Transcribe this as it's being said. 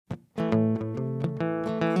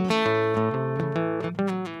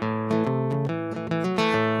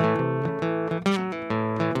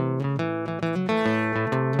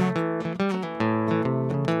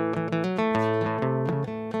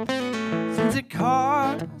music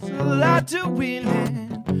costs a lot to win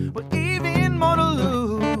and well, even more to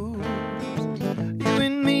lose. You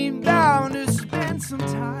and me bound to spend some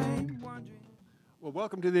time wondering. Well,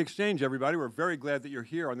 welcome to the Exchange, everybody. We're very glad that you're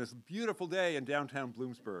here on this beautiful day in downtown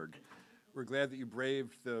Bloomsburg. We're glad that you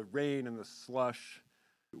braved the rain and the slush.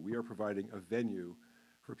 We are providing a venue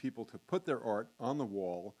for people to put their art on the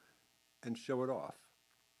wall and show it off,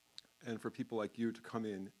 and for people like you to come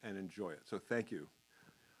in and enjoy it. So thank you.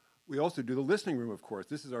 We also do the listening room, of course.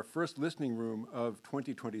 This is our first listening room of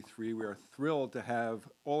 2023. We are thrilled to have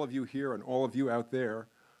all of you here and all of you out there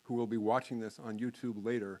who will be watching this on YouTube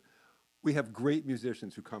later. We have great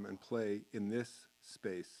musicians who come and play in this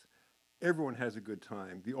space. Everyone has a good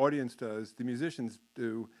time. The audience does. The musicians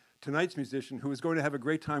do. Tonight's musician, who is going to have a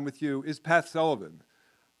great time with you, is Pat Sullivan.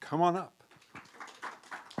 Come on up.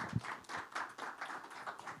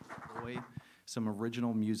 Some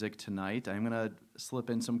original music tonight. I'm going to slip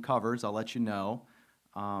in some covers, I'll let you know.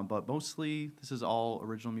 But mostly, this is all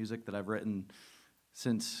original music that I've written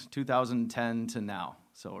since 2010 to now.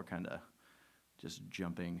 So we're kind of just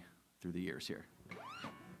jumping through the years here.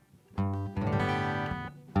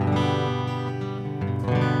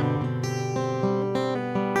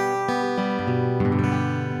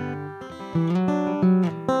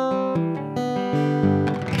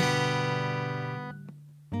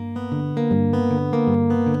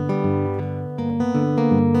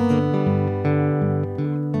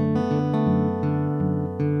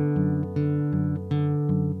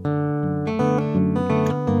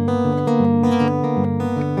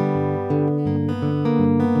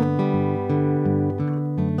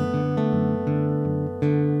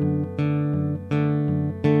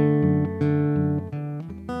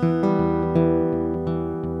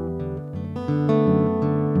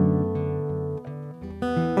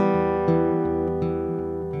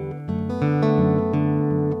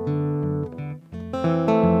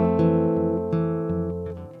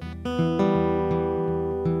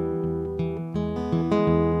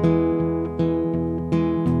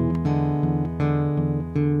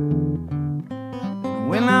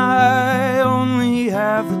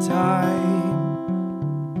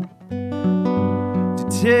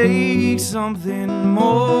 Something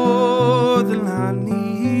more than I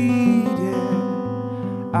needed.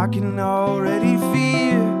 I can already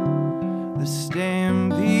feel the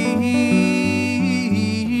stampede.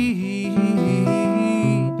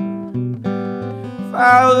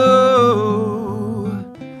 Follow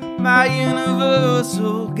my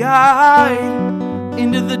universal guide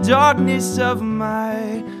into the darkness of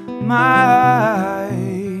my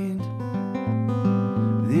mind.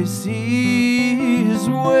 This is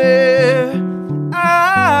where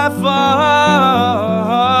I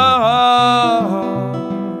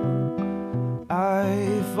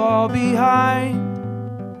fall behind.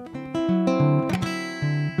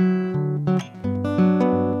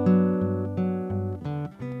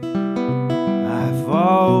 I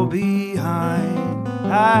fall behind.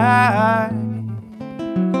 Yeah.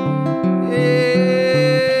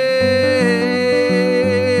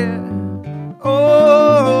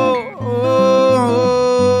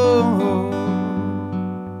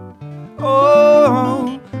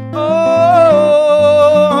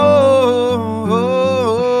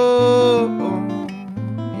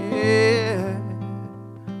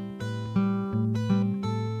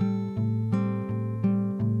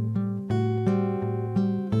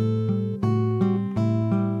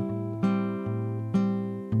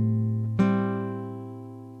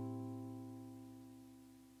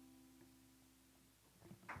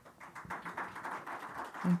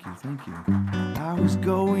 Thank you. I was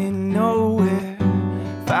going nowhere,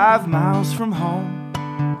 5 miles from home,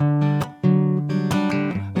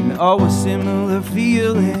 and oh, a similar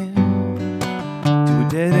feeling to a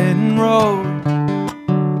dead-end road.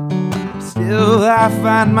 Still I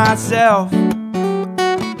find myself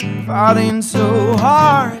falling so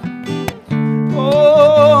hard.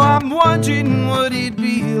 Oh, I'm wondering what it'd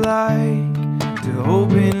be like to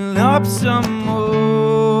open up some more.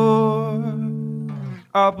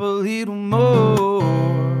 Up a little more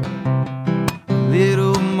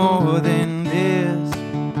than this,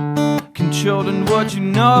 controlling what you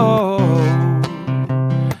know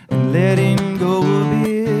and letting go of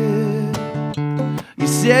it. You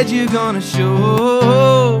said you're gonna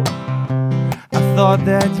show, I thought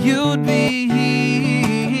that you'd be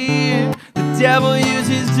here. The devil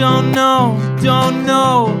uses don't know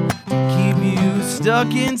to keep you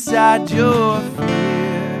stuck inside your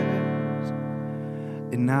fears,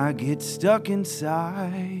 and I get stuck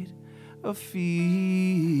inside a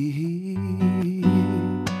fear.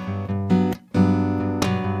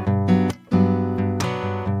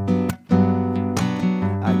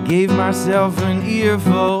 Gave myself an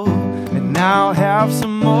earful, and now I'll have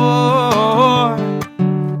some more.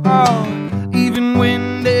 Oh, even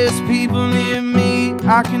when there's people near me,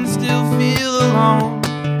 I can still feel alone.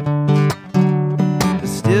 But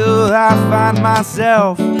still I find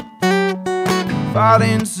myself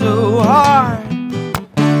falling so hard.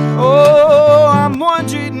 Oh, I'm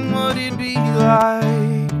wondering what it'd be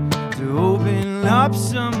like to open up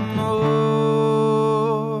some more.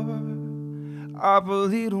 Up a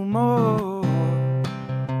little more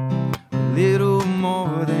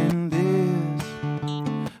than this.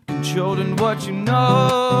 Controlled in what you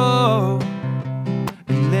know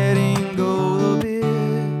and letting go a bit.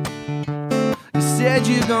 You said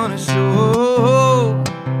you're gonna show.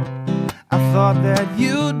 I thought that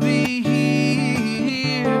you'd be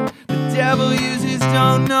here. The devil uses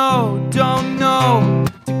don't know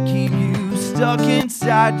to keep you stuck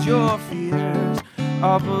inside your fears.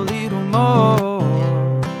 Up a little more.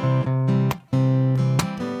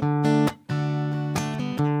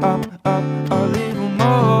 Up a little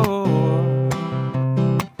more.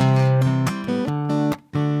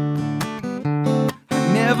 I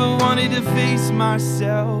never wanted to face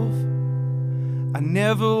myself. I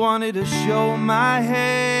never wanted to show my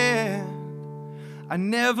hand. I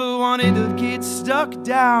never wanted to get stuck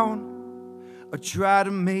down or try to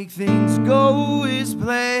make things go as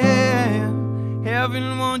planned.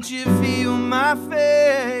 Heaven, won't you feel my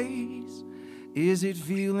face? Is it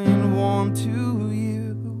feeling warm to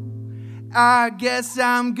you? I guess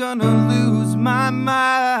I'm gonna lose my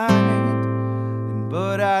mind,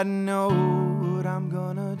 but I know what I'm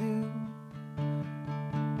gonna do.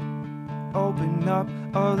 Open up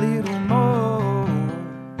a little more.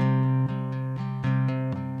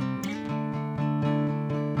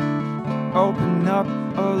 Open up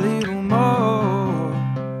a little more.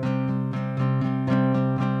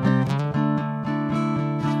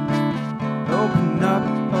 Open up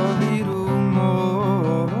a little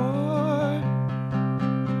more.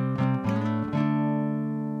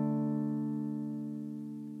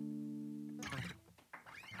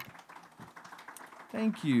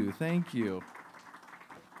 Thank you, thank you.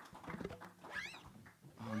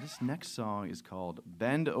 This next song is called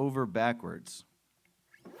Bend Over Backwards.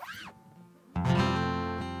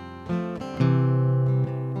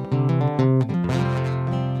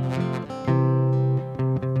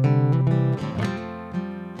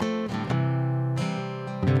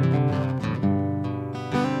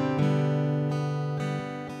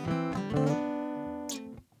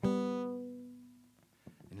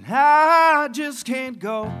 I just can't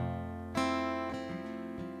go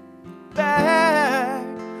back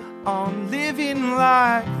on living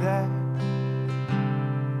like that.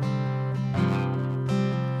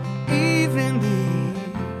 Even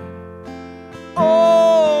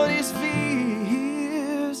all these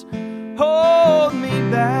fears hold me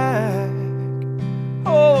back,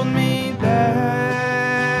 hold me back.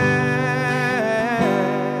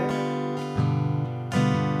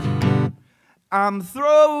 I'm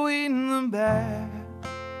throwing them back.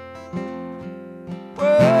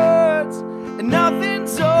 Words and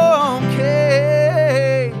nothing's okay.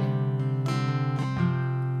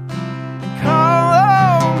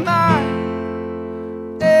 Call my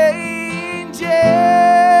angels,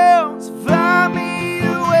 fly me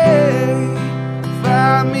away,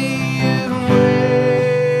 fly me away.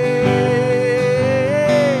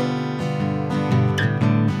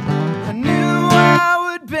 I knew I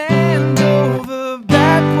would bend over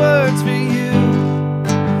backwards for you,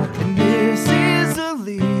 and this is the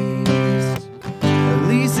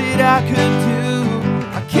least that I could do.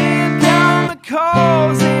 I can't count the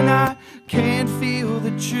calls and I can't feel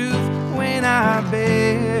the truth when I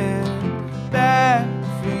bend back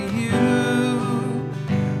for you,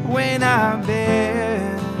 when I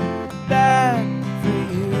bend back for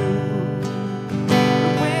you,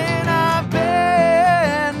 when I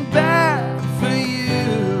bend back for you.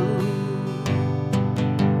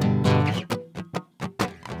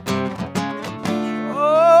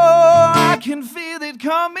 Oh, I can feel it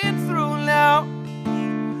coming through now,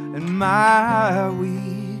 and my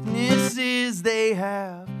weaknesses, they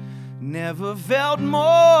have never felt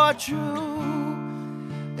more true.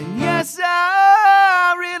 And yes,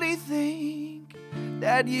 I really think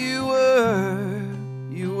that you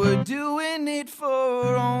were doing it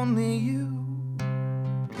for only you.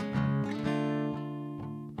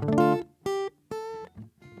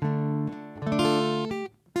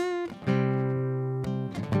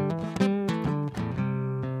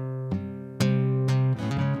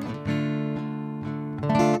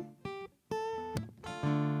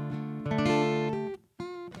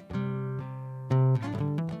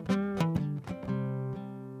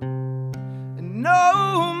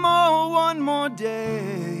 more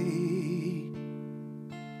day.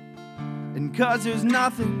 And 'cause there's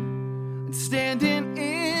nothing standing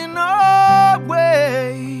in our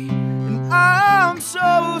way, and I'm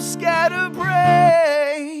so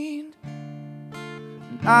scatterbrained,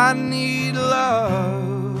 and I need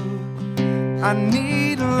love, I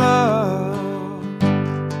need love.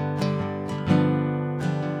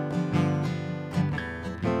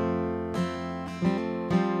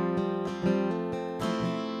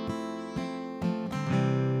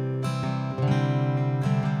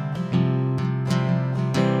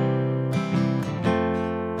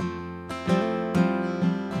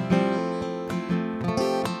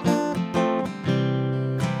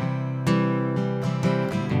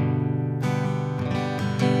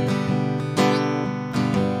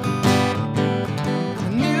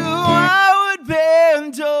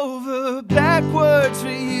 Backwards for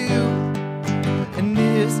you, and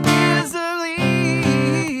this is the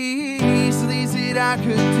least that I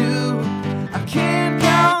could do. I can't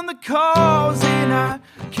count the calls, and I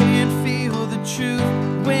can't feel the truth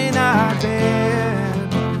when I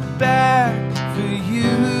bend back for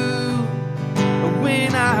you.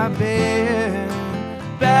 When I bend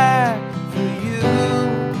back for you.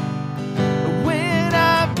 When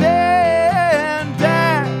I bend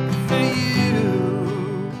back for you.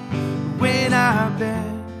 When I've been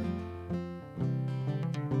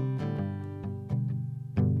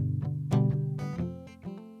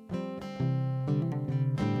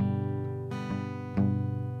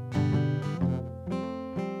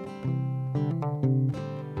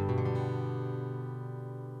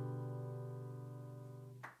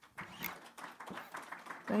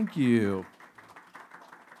Thank you.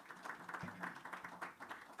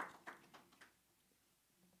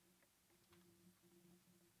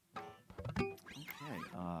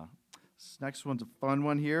 This next one's a fun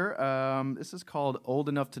one here. This is called Old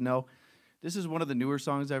Enough to Know. This is one of the newer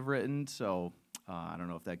songs I've written, so I don't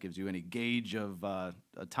know if that gives you any gauge of a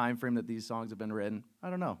time frame that these songs have been written. I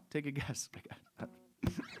don't know. Take a guess.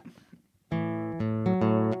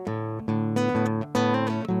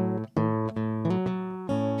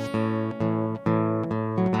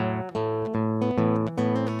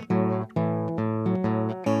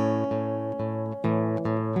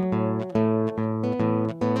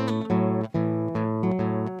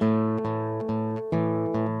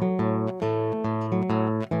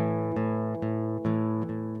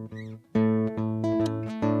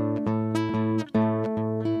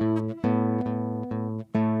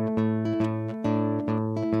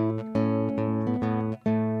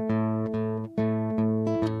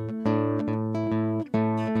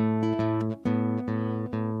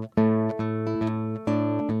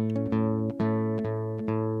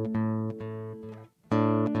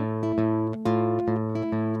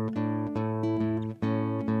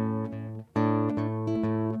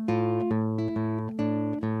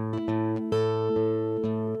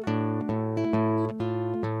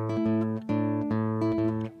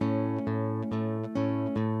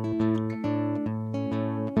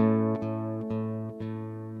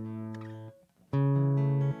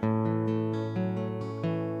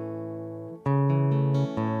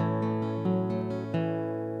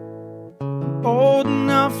 Old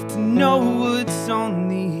enough to know what's on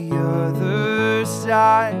the other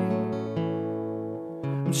side.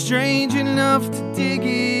 I'm strange enough to dig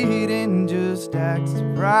it and just act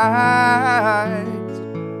surprised.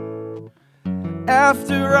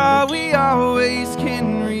 After all, we always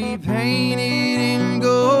can repaint it in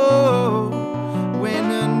gold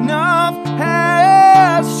when enough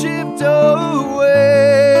has chipped away.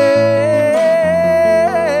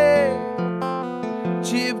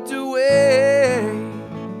 Chipped away.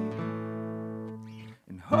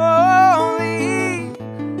 And holy,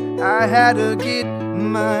 I had to get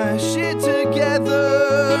my shit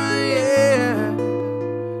together, yeah,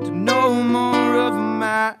 to know more of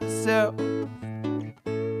myself.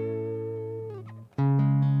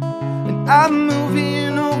 And I'm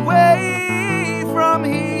moving away from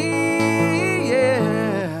here,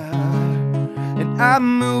 yeah, and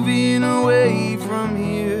I'm moving away from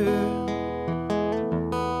here.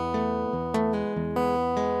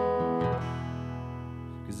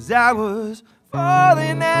 'Cause I was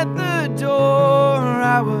falling at the door,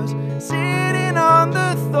 I was sitting on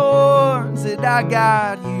the thorns that I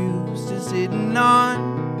got used to sitting on.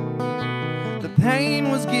 The pain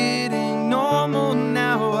was getting normal,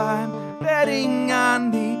 now I'm betting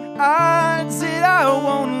on the odds that I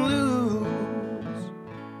won't lose.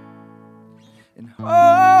 And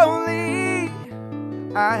holy,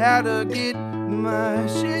 I had to get my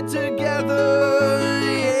shit together,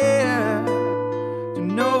 yeah, to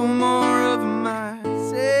know more of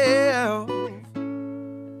myself.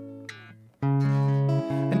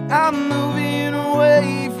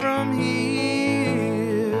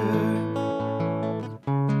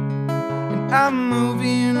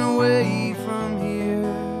 moving away from here.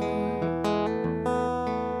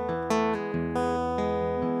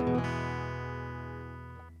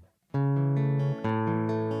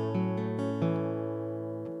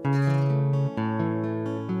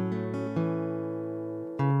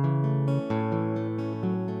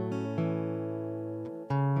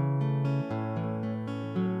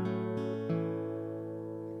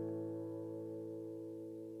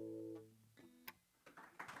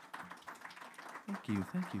 Thank you,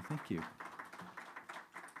 thank you, thank you.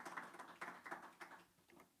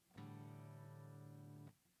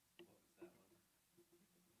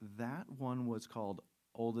 That one was called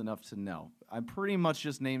Old Enough to Know. I pretty much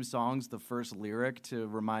just name songs the first lyric to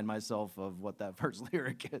remind myself of what that first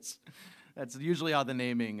lyric is. That's usually how the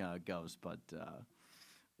naming goes, but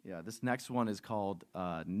yeah, this next one is called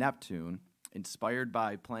Neptune, inspired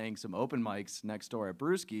by playing some open mics next door at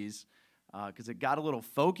Brewski's, because it got a little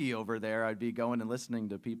folky over there. I'd be going and listening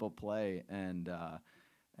to people play, and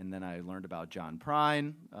then I learned about John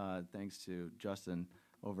Prine, thanks to Justin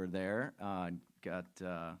over there. Got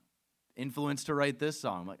influence to write this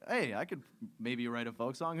song. I'm like, hey, I could maybe write a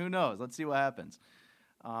folk song. Who knows? Let's see what happens.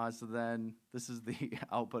 So then this is the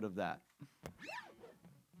output of that.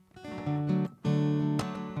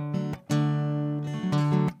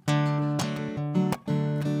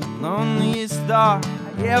 Loneliest thought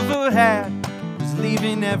I ever had was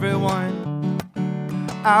leaving everyone.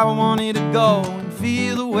 I wanted to go and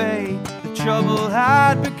feel the way the trouble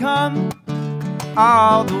had become.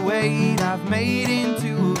 All the weight I've made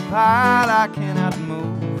into a pile I cannot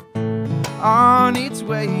move, on its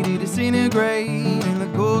way to disintegrate in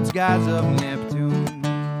the cold skies of Neptune.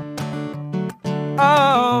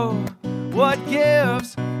 Oh, what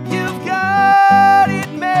gifts you've got it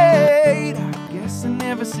made. I guess I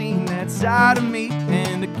never seen that side of me,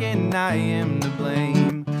 and again I am to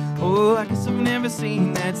blame. Oh, I guess I've never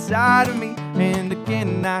seen that side of me, and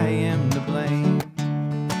again I am to blame.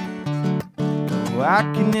 Oh, I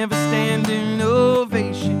can never stand an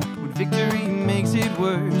ovation when victory makes it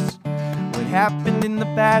worse. What happened in the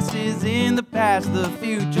past is in the past, the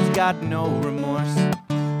future's got no remorse.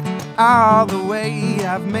 All the way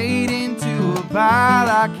I've made into a pile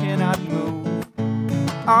I cannot move,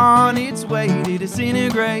 on its way to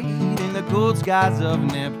disintegrate in the cold skies of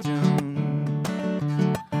Neptune.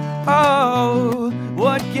 Oh,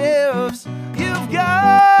 what gifts you've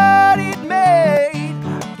got it made.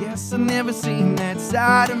 I guess I've never seen that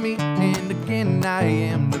side of me, and again I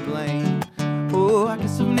am to blame. Oh, I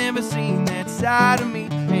guess I've never seen that side of me,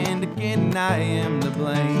 and again I am to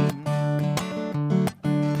blame.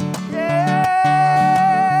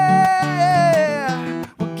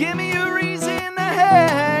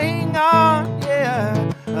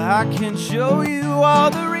 I can show you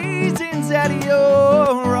all the reasons that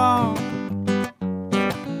you're wrong.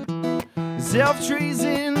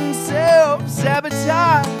 Self-treason,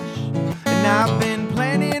 self-sabotage, and I've been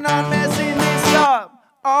planning on messing this up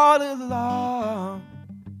all along.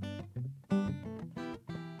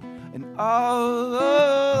 And all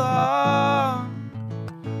along,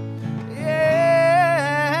 yeah,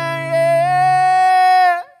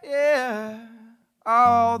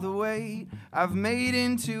 all the way I've made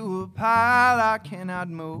into a pile I cannot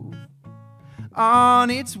move, on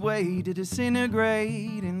its way to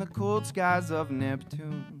disintegrate in the cold skies of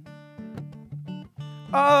Neptune.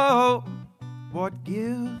 Oh, what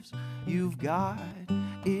gifts you've got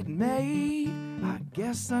it made. I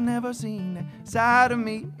guess I never seen that side of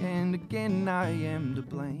me, and again I am to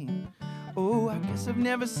blame. Oh, I guess I've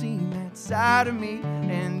never seen that side of me,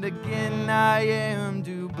 and again I am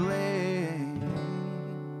to blame.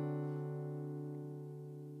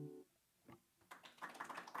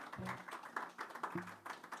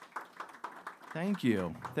 Thank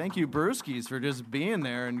you. Thank you, Brewskis, for just being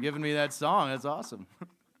there and giving me that song. That's awesome.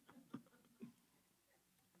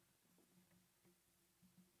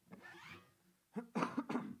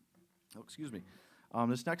 Oh, excuse me.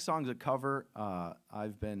 This next song is a cover.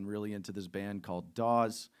 I've been really into this band called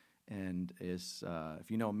Dawes, and is if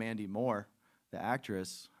you know Mandy Moore, the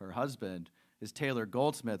actress, her husband is Taylor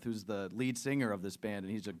Goldsmith, who's the lead singer of this band,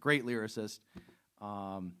 and he's a great lyricist.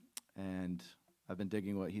 And I've been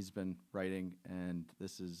digging what he's been writing, and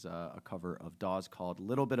this is a cover of Dawes called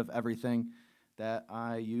Little Bit of Everything that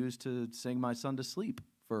I used to sing my son to sleep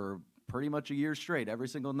for pretty much a year straight, every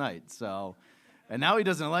single night. So, and now he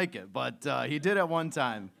doesn't like it, but he did at one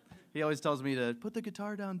time. He always tells me to put the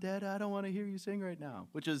guitar down, Dad. I don't want to hear you sing right now,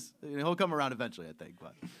 which is, he'll come around eventually, I think,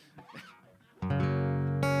 but.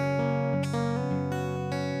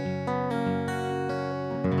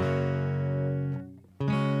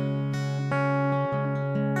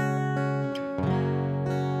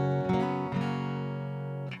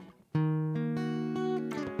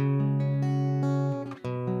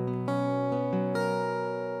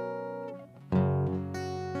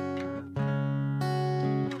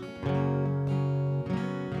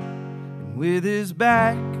 with his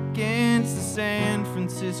back against the San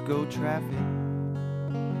Francisco traffic.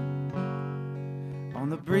 On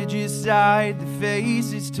the bridge's side, the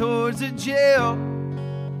faces towards a jail,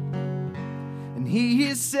 and he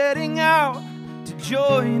is setting out to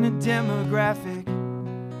join a demographic.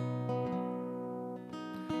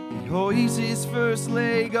 He hoists his first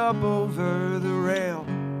leg up over the rail.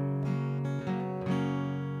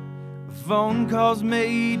 Phone calls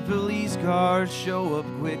made, police cars show up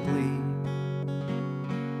quickly.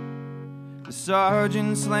 The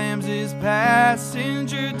sergeant slams his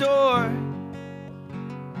passenger door,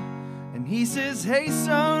 and he says, "Hey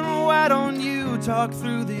son, why don't you talk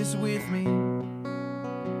through this with me?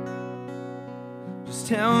 Just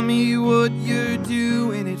tell me what you're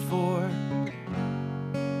doing it for."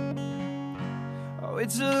 Oh,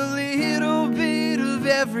 it's a little bit of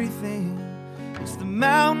everything. It's the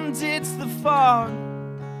mountains, it's the fog,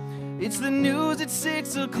 it's the news at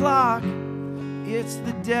 6 o'clock, it's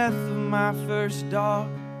the death of my first dog,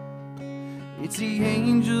 it's the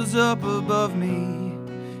angels up above me,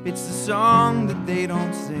 it's the song that they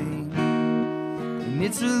don't sing, and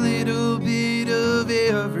it's a little bit of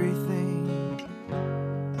everything.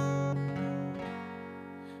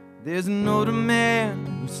 There's an older man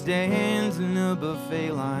who stands in a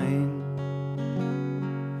buffet line.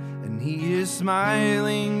 He is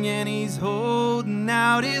smiling and he's holding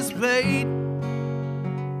out his plate.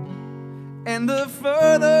 And the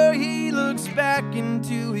further he looks back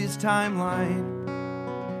into his timeline,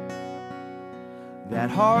 that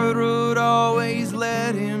hard road always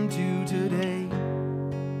led him to today.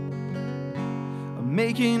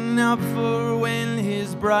 Making up for when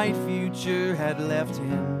his bright future had left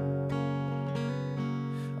him.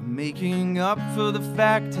 Making up for the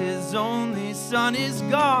fact his only son is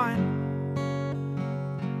gone.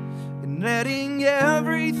 Letting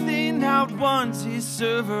everything out once his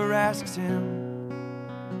server asks him,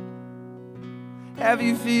 "Have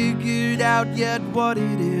you figured out yet what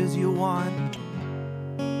it is you want?"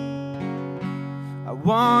 I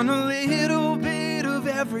want a little bit of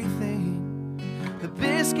everything, the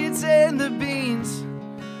biscuits and the beans,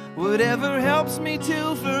 whatever helps me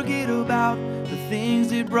to forget about the things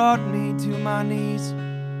that brought me to my knees.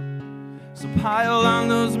 So pile on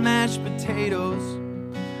those mashed potatoes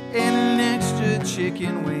and an extra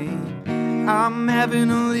chicken wing. I'm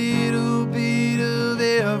having a little bit of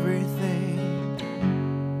everything.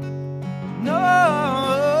 No,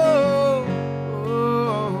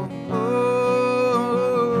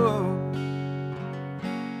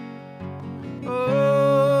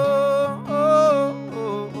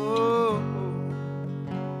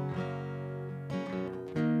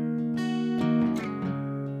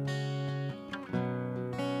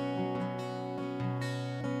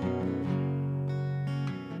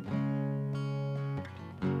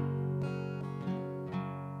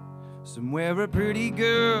 somewhere a pretty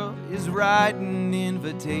girl is writing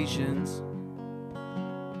invitations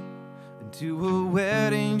to a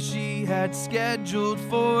wedding she had scheduled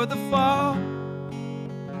for the fall.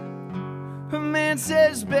 Her man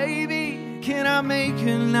says, "Baby, can I make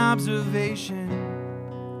an observation?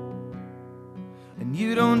 And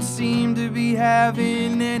you don't seem to be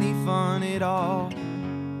having any fun at all."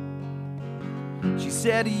 She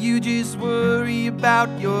said, "You just worry about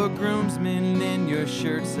your groomsmen and your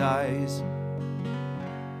shirt size.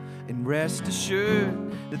 And rest assured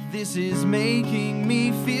that this is making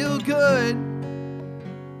me feel good.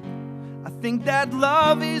 I think that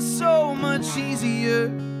love is so much easier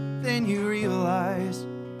than you realize.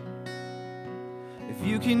 If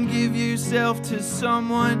you can give yourself to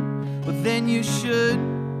someone, well then you should.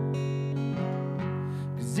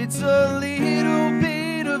 'Cause it's a little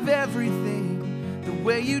bit of everything. The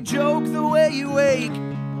way you joke, the way you wake,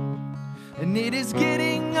 and it is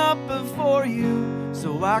getting up before you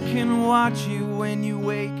so I can watch you when you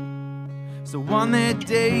wake. So on that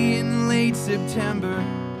day in late September,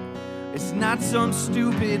 it's not some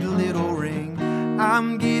stupid little ring.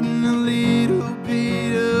 I'm getting a little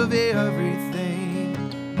bit of everything.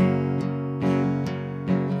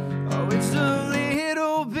 Oh, it's a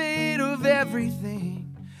little bit of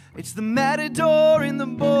everything. It's the matador in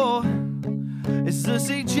the bull. It's the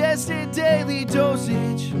suggested daily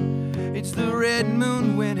dosage. It's the red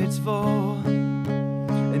moon when it's full.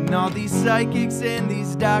 And all these psychics and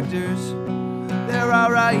these doctors, they're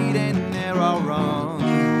all right and they're all wrong.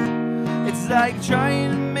 It's like trying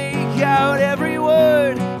to make out every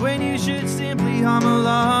word when you should simply hum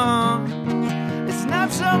along. It's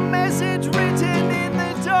not some message written in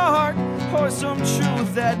the dark or some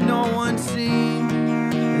truth that no one's seen.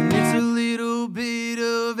 And it's a little bit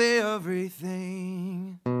of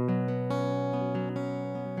everything.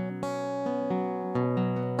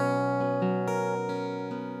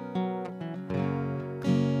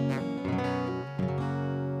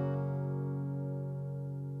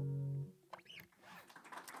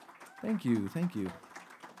 Thank you, thank you.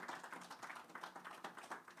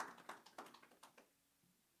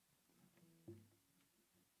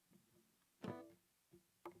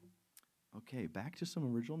 Okay, back to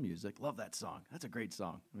some original music. Love that song. That's a great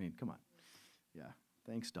song. I mean, come on. Yeah,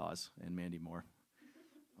 thanks, Dawes and Mandy Moore.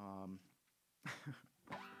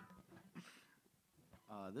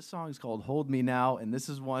 This song is called Hold Me Now, and this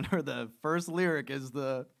is one where the first lyric is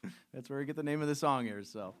that's where we get the name of the song here,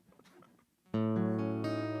 so.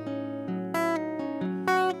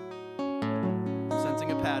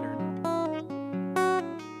 Sensing a pattern.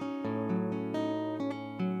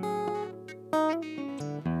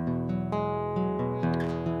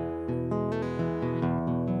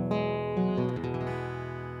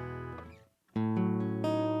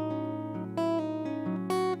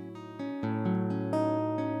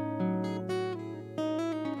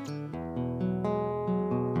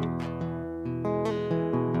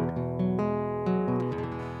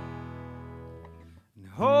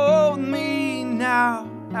 Hold me now,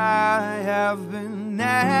 I have been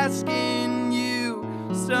asking you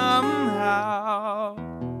somehow.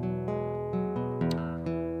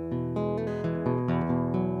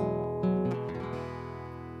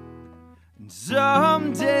 And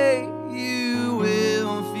someday you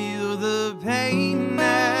will feel the pain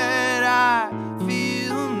that I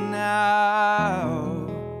feel now.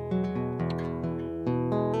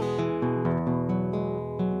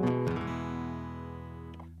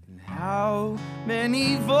 How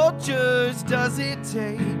many vultures does it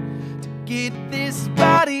take to get this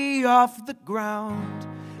body off the ground?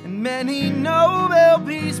 And many Nobel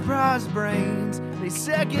Peace Prize brains, they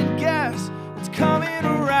second guess what's coming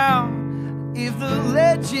around. If the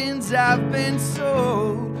legends I've been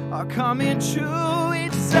sold are coming true,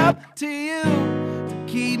 it's up to you to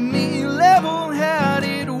keep me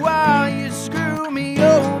level-headed while you screw me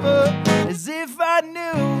over as if I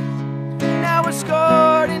knew. Now we're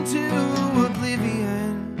scored into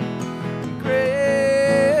oblivion.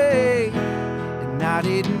 Great. And I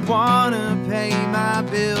didn't want to pay my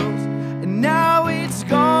bills, and now it's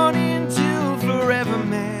gone into forever,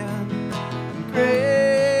 man.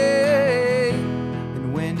 Great.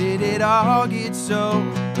 And when did it all get so?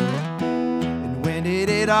 And when did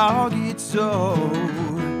it all get so?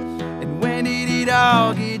 And when did it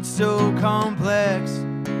all get so complex?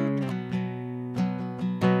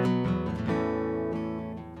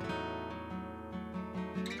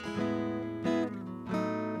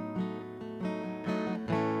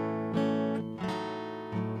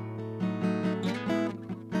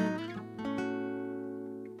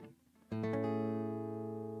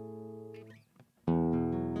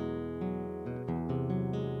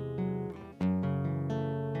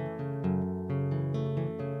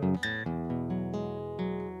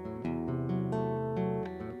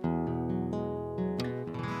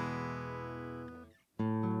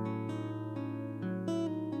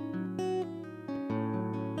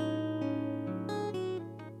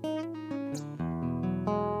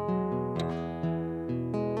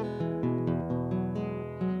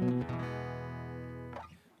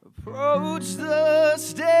 Approach the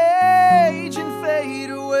stage and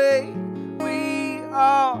fade away. We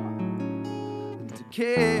all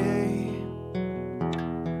decay.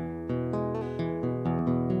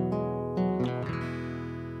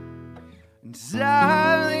 And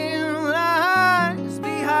silent lies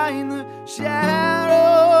behind the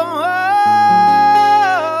shadow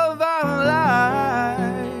of our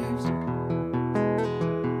lives.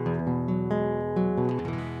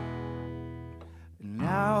 And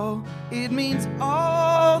now it means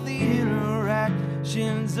all the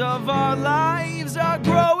interactions of our lives are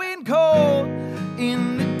growing cold.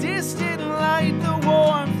 In the distant light, the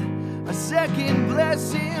warmth, a second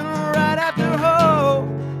blessing right after hope.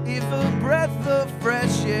 If a breath of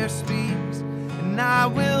fresh air speaks, and I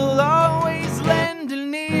will always lend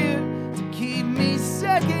an ear to keep me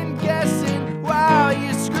second guessing while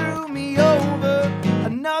you screw me over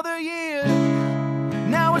another year.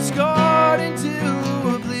 Now we're scored into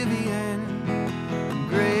oblivion.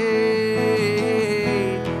 Great.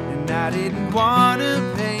 And I didn't want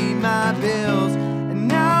to pay my bills, and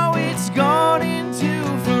now it's gone into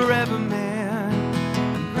forever, man.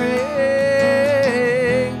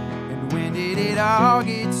 Great. And when did it all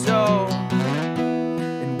get so?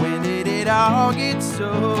 And when did it all get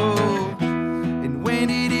so? And when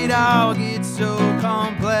did it all get so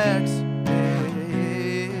complex?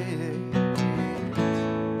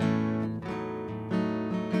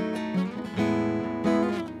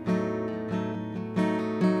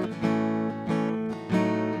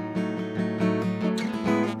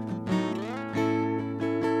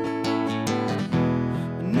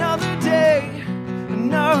 Another day,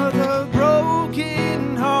 another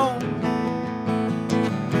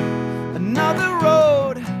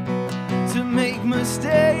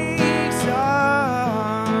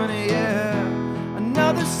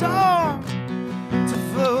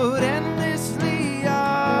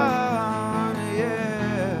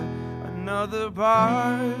another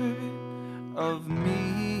part of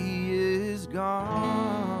me is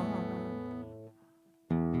gone.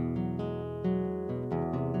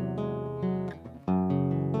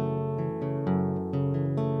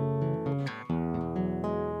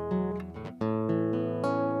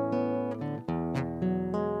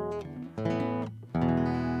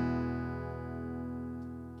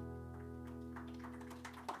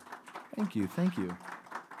 Thank you, thank you.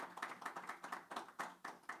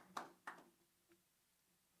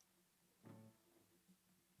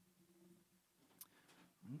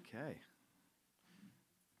 Okay.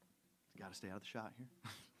 Got to stay out of the shot here.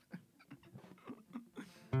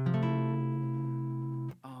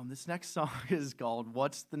 This next song is called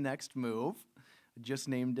What's the Next Move? I just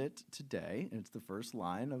named it today, and it's the first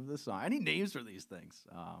line of the song. I need names for these things.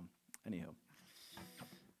 Anywho.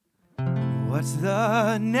 What's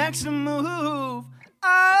the next move?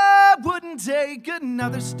 I wouldn't take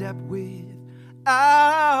another step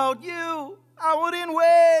without you. I wouldn't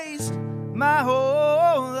waste my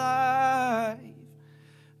whole life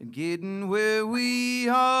getting where we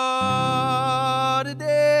are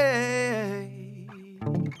today.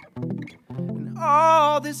 And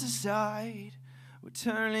all this aside, we're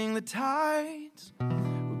turning the tides,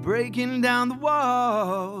 we're breaking down the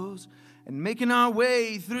walls, and making our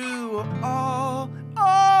way through all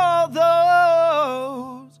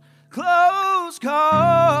those close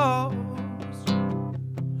calls.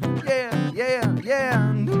 Yeah, yeah, yeah.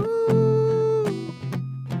 And ooh,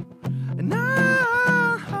 and no,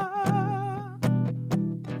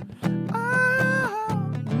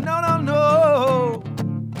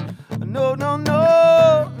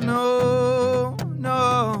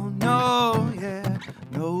 yeah.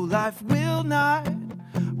 No, life will not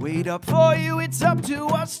wait up for you, it's up to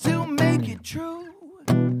us to make it true.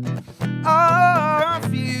 Our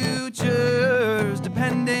future's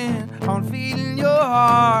dependent on feeding your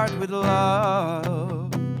heart with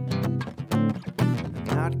love. I'm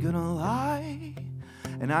not gonna lie,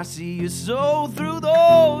 and I see your soul through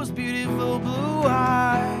those beautiful blue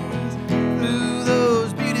eyes. Through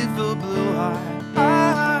those beautiful blue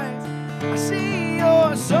eyes, I see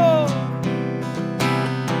your soul.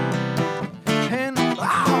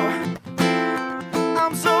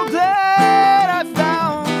 I'm so glad I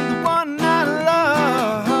found the one I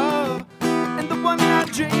love and the one I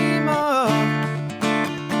dream of,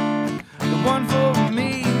 the one for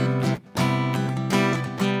me.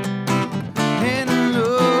 And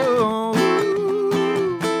oh,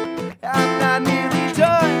 I'm not nearly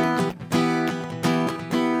done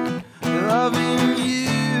loving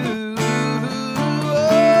you,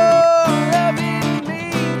 loving me,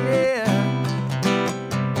 yeah.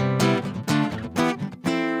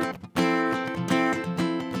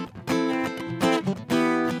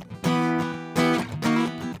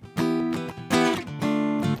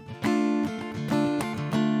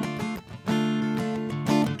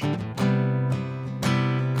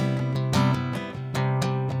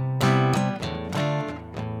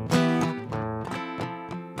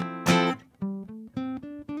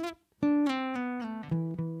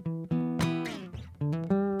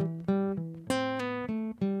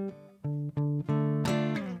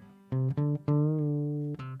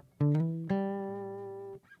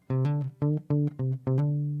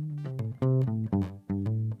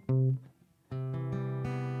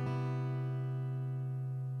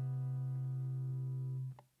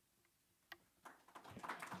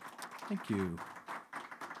 Thank you.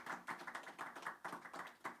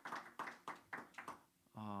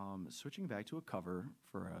 Switching back to a cover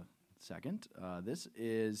for a second. This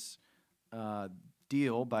is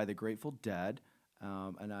Deal by the Grateful Dead.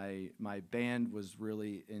 And my band was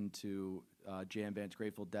really into jam bands,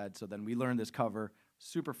 Grateful Dead, so then we learned this cover.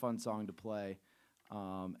 Super fun song to play,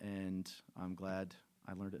 and I'm glad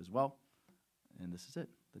I learned it as well. And this is it,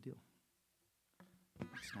 The Deal.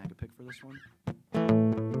 Snag a pick for this one.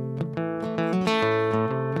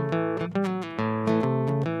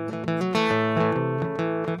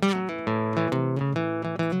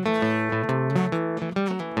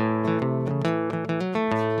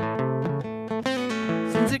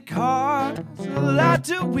 Since it costs a lot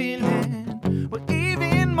to win and well,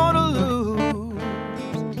 even more to lose,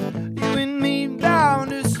 you and me bound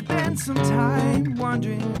to spend some time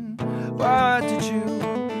wondering what to choose.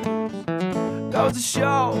 Goes to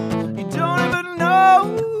show you don't ever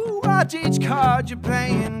know. Watch each card you're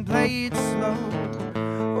playing, play it slow.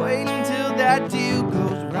 Wait until that deal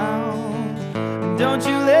goes round, and don't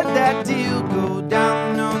you let that deal go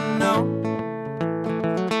down, no, no.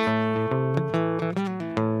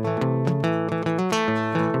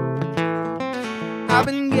 I've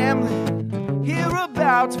been gambling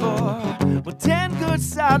hereabouts for well, 10 good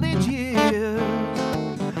solid years.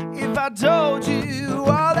 If I told you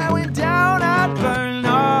all that went down, I'd burn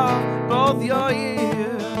off both your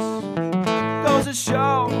ears. Goes to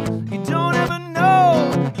show you don't ever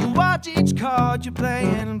know. You watch each card you play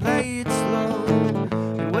and play it slow.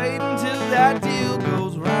 And wait until that deal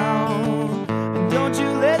goes round. And don't you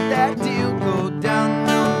let that deal go down,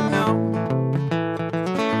 no, no.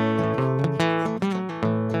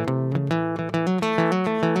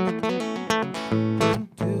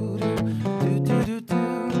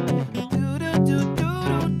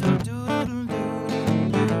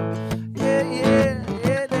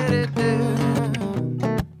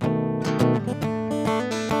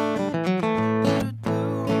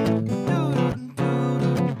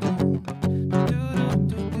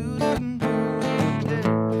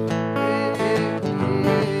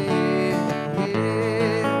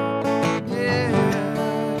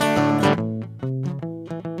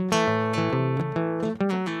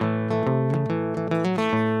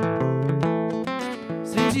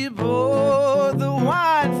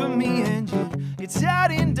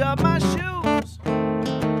 Tightened up my shoes.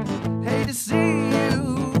 Hate to see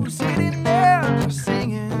you sitting there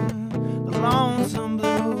singing the lonesome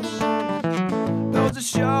blues. Goes to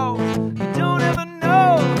show you don't ever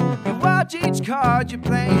know. You watch each card you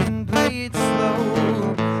play and play it slow.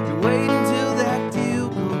 You wait until that deal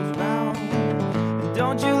goes round. And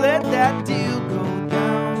don't you let that deal go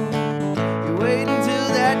down. You wait until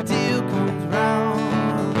that deal comes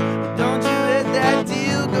round. And don't you let that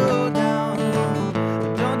deal go down.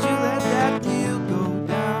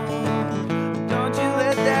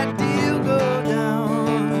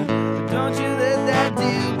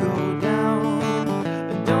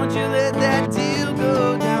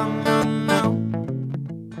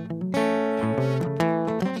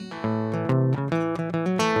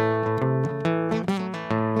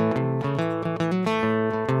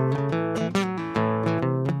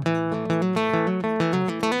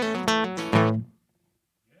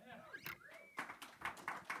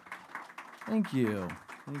 Thank you.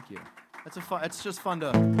 Thank you. That's a fun. It's just fun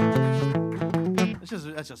to.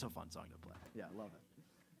 That's just a fun song to play. Yeah, I love it.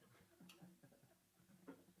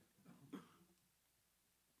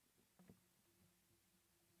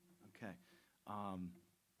 Okay.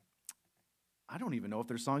 I don't even know if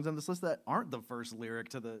there's songs on this list that aren't the first lyric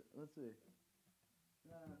to the. Let's see.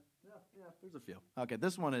 Yeah, there's a few. Okay,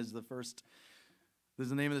 this one is the first. This is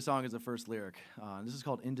the name of the song. Is the first lyric. This is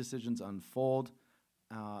called "Indecisions Unfold."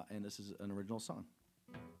 And this is an original song.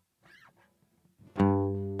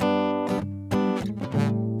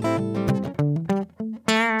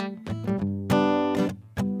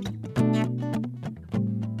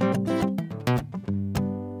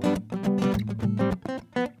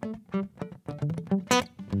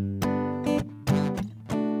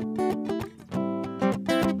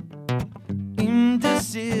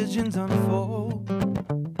 Indecisions unfold.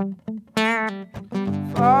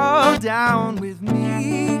 Fall down with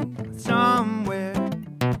me somewhere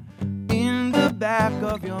in the back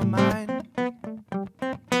of your mind.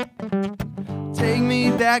 Take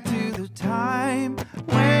me back to the time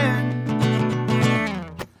when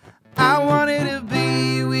I wanted to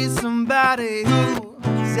be with somebody who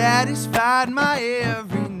satisfied my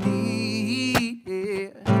every need.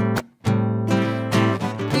 Yeah.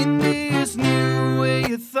 In this new way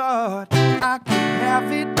you thought I could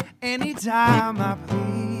have it anytime I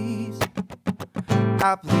please,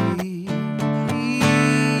 I please.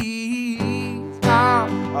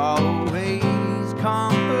 I'll always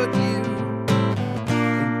comfort you.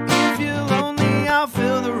 And if you're lonely, I'll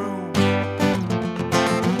fill the room.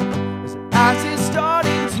 As it's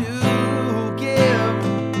starting to give,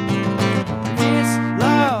 this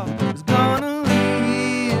love is gonna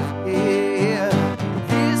live. Yeah,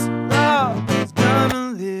 this love is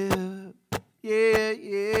gonna live. Yeah,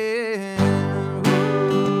 yeah.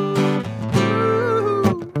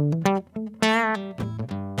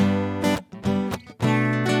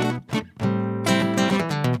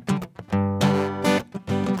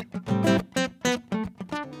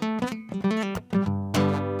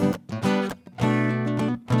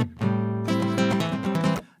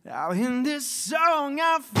 Now in this song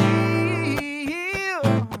I feel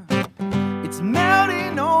it's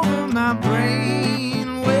melting over my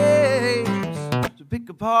brain waves to pick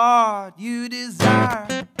apart you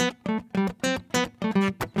desire.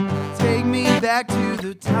 Take me back to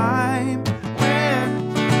the time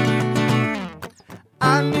when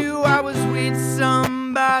I knew I was with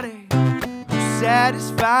somebody who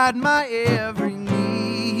satisfied my every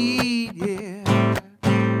need, yeah.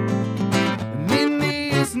 And in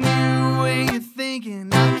this new way of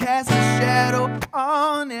thinking, I cast a shadow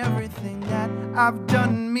on everything that I've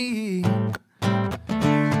done me.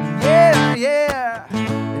 Yeah, yeah,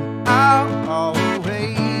 and I'll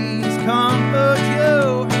always comfort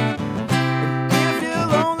you. And if you're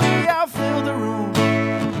lonely, I'll fill the room.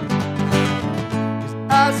 'Cause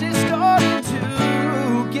as it's starting to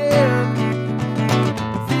give,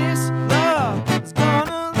 this love is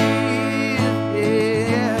gonna live,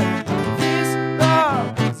 yeah. This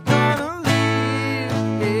love is gonna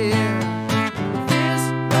live, yeah. This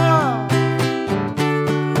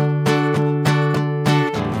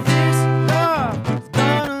love is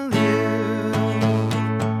gonna live,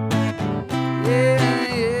 yeah,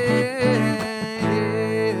 yeah,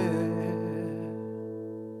 yeah.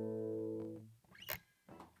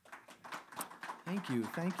 Thank you,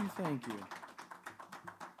 thank you, thank you.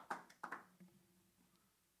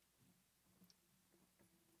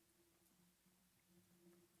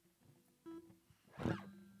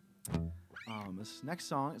 This next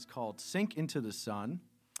song is called Sink into the Sun,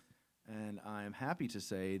 and I'm happy to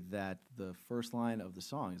say that the first line of the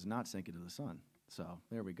song is not Sink into the Sun. So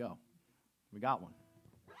there we go. We got one.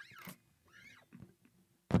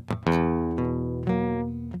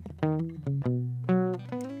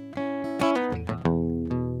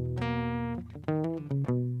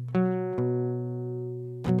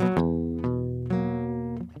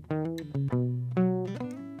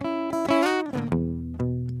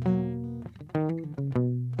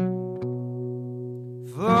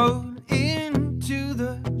 Float into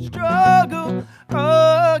the struggle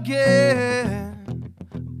again.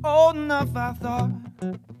 Old enough, I thought,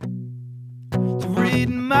 to rid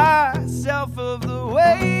myself of the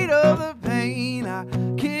weight of the pain. I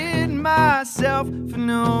kid myself for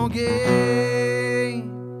no gain.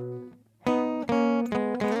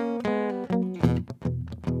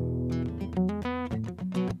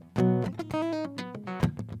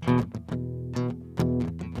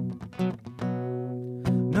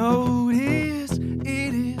 Notice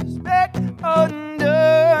it is back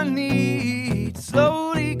underneath.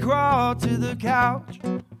 Slowly crawl to the couch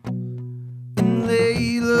and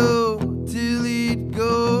lay low till it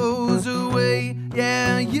goes away.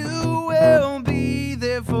 Yeah, you will be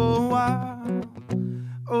there for a while.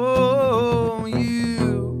 Oh,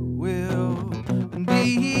 you will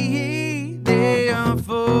be there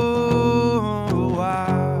for a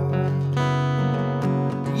while.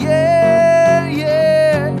 Yeah,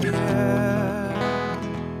 yeah, yeah.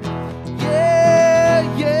 Yeah,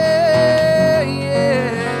 yeah, yeah.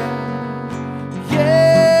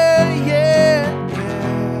 Yeah, yeah,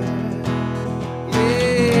 yeah.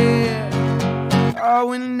 Yeah.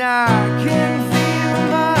 Oh, and I can feel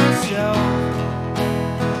myself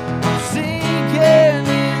sinking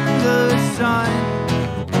in the sun.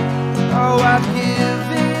 Oh, I've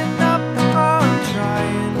given up on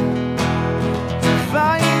trying to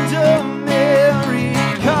find America's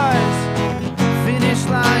finish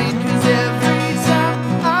line. 'Cause every time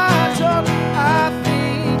I talk, I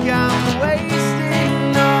think I'm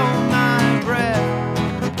wasting all my breath.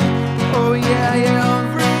 Oh yeah, yeah.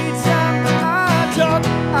 Every time I talk,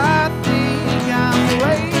 I think I'm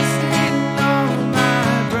wasting all my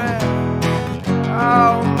breath.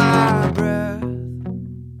 All my breath.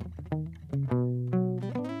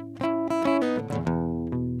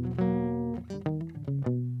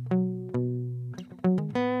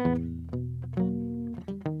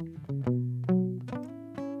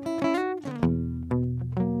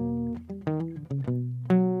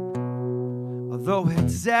 Although it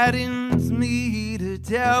saddens me to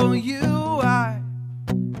tell you, I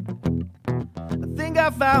think I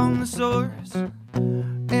found the source,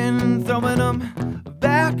 and throwing them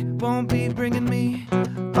back won't be bringing me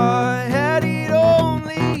ahead. It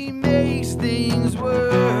only makes things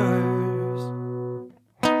worse.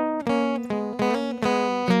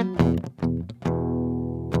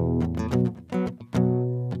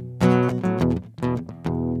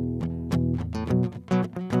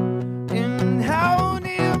 And how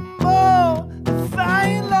nimble the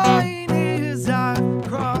fine line is, I've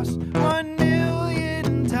crossed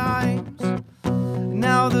 1,000,000 times.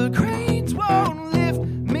 Now the cranes won't lift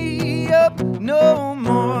me up no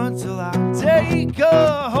more till I take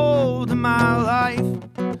a hold of my life.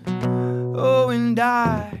 Oh, and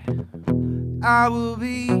I will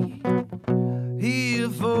be here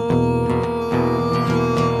for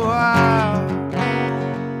a while.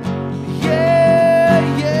 Yeah,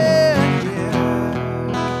 yeah, yeah.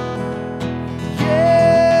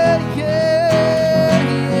 Yeah, yeah,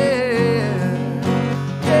 yeah.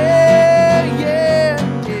 Yeah, yeah,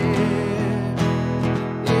 yeah.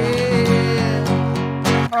 Yeah.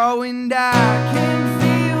 Oh, and I can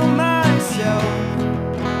feel myself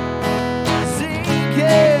sinking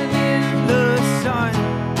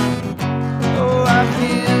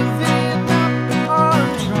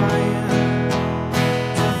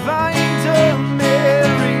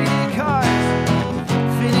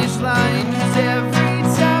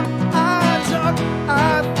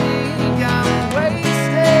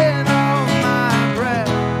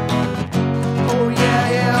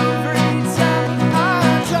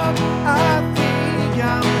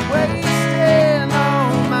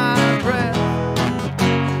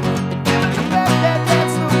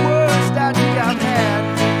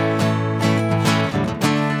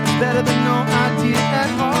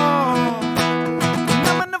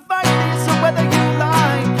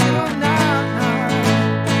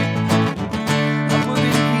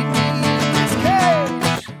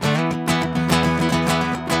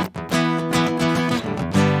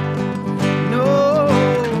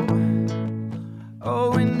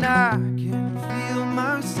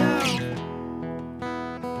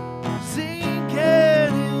sinking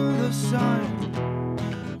in the sun.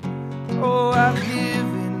 Oh, I've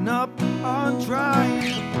given up on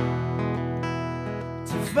trying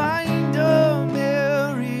to find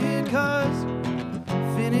America's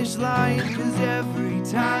finish line. 'Cause every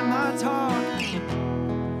time I talk,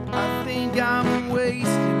 I think I'm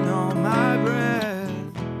wasting all my breath.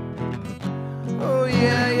 Oh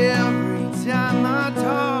yeah, every time I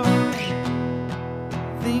talk,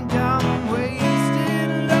 I think I'm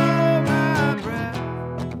wasting all my breath.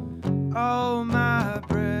 All my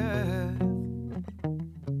breath.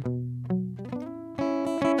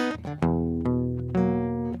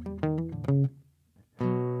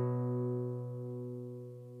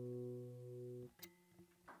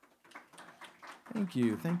 Thank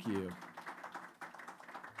you, thank you.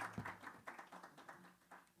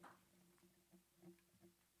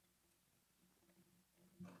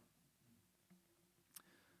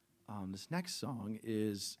 This next song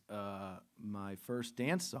is my first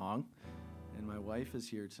dance song, and my wife is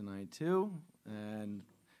here tonight too. And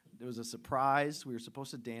it was a surprise. We were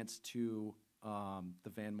supposed to dance to the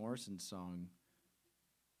Van Morrison song,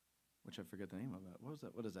 which I forget the name of it. What was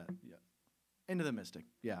that? What is that? Yeah, Into the Mystic.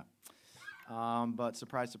 Yeah. But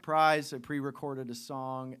surprise, surprise, I pre-recorded a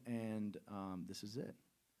song, and this is it.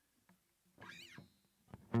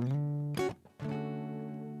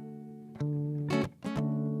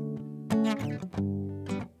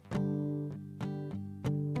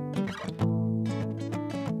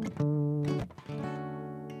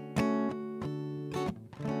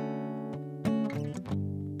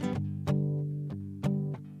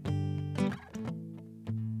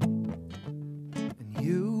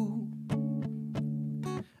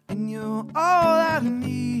 All I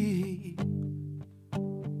need,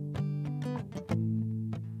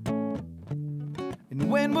 and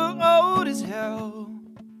when we're old as hell,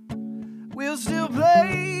 we'll still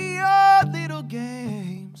play our little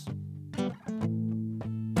games.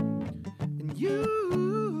 And you,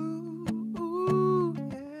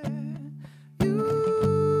 yeah, you,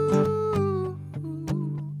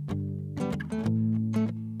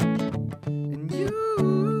 and you.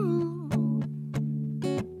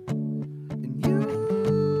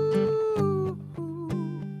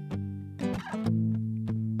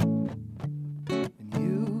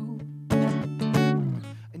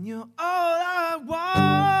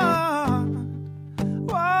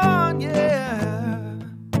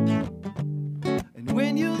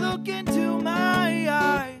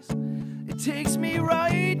 Takes me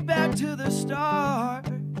right back to the start.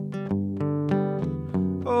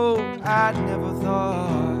 Oh, I never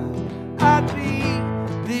thought I'd be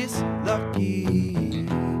this lucky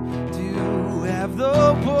to have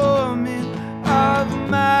the woman of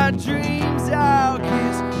my dreams. I'll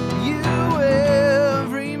kiss you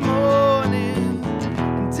every morning,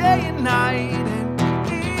 and day and night, and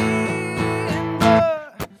in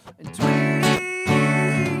between,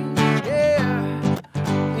 yeah.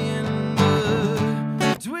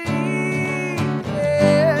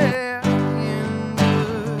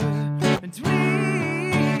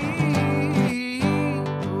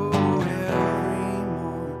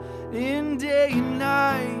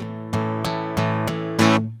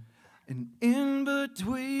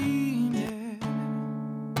 Between it.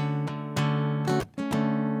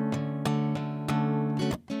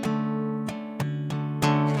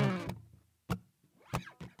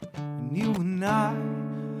 And you and I,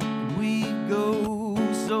 we go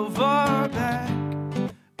so far back.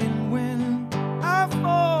 And when I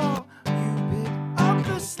fall, you pick up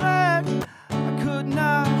the slack. I could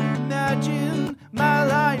not imagine my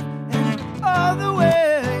life any other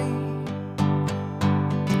way.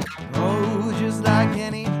 Oh, just like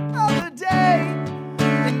any other day,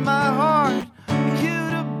 in my heart,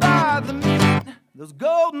 cuter by the minute. Those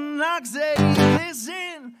golden locks say,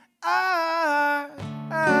 listen, I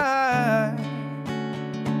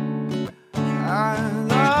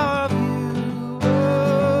love you.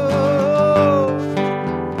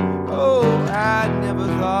 Oh, I never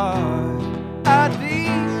thought I'd be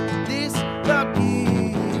this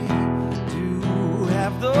lucky to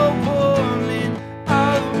have the woman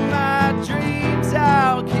of my dreams.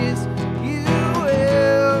 I'll kiss you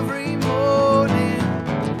every morning,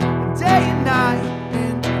 day and night,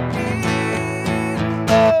 and in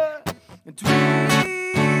between,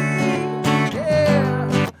 yeah,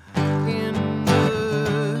 in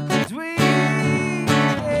between,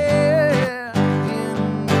 yeah, in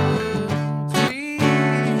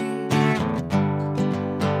between.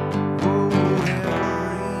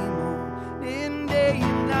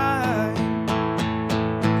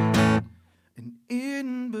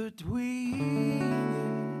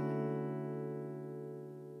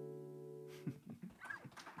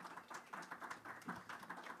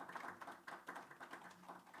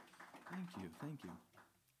 thank you.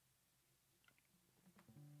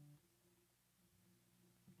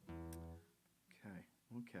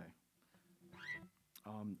 Okay.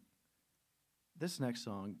 This next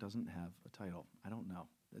song doesn't have a title. I don't know.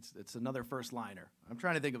 It's another first liner. I'm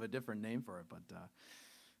trying to think of a different name for it, but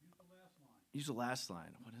use the last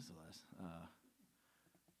line. What is the last?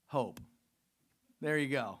 Hope. There you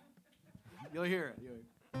go. You'll hear it.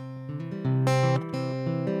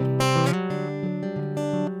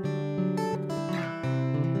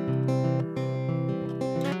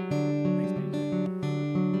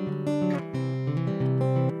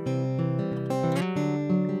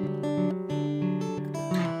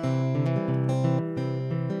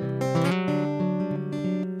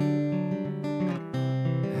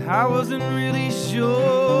 I wasn't really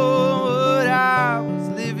sure what I was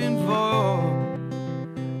living for.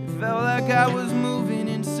 It felt like I was moving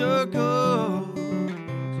in circles,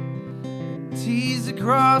 T's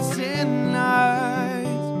across and I's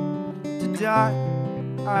to die.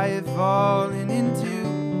 I had fallen into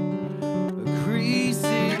a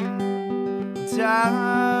creasing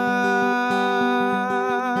time.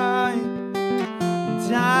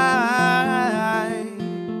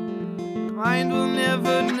 Mind will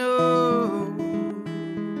never know,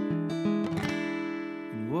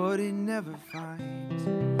 and what it never finds.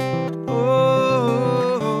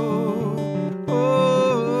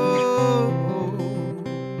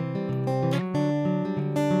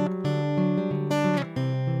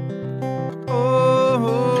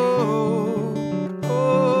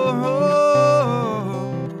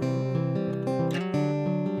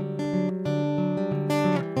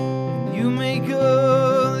 You make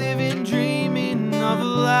a living dreaming of a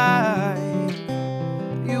life.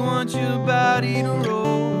 You want your body to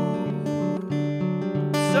roll,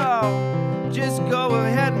 so just go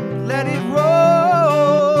ahead and let it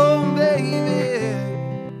roll, baby.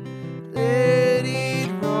 Let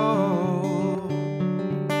it roll.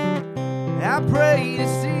 I pray to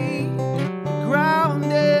see the ground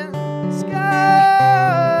and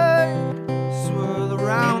sky swirl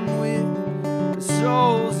around with the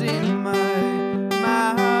souls in my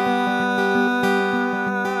mind,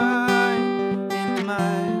 in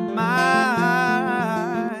my mind.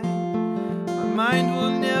 My mind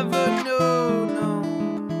will never know, no,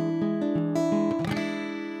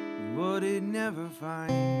 what it never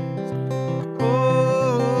finds.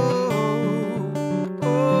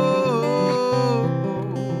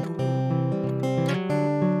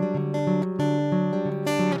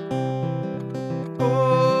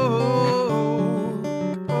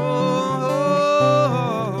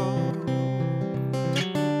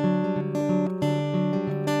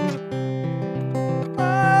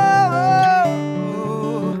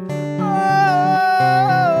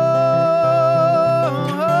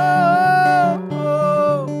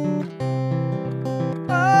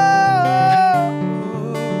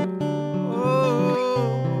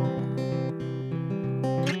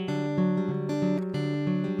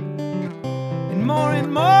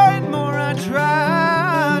 And more I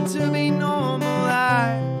try to be normal.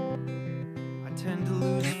 I tend to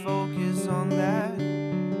lose focus on that.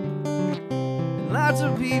 And lots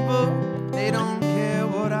of people, they don't care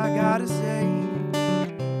what I gotta say,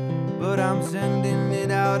 but I'm sending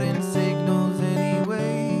it out in signals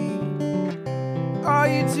anyway. Are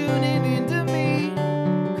you tuning into me?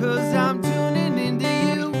 'Cause I'm tuning into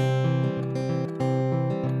you.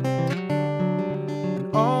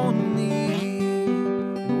 And only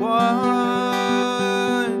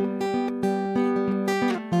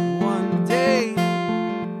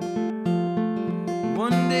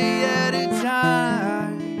one day at a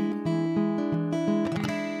time,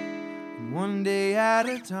 one day at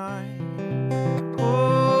a time.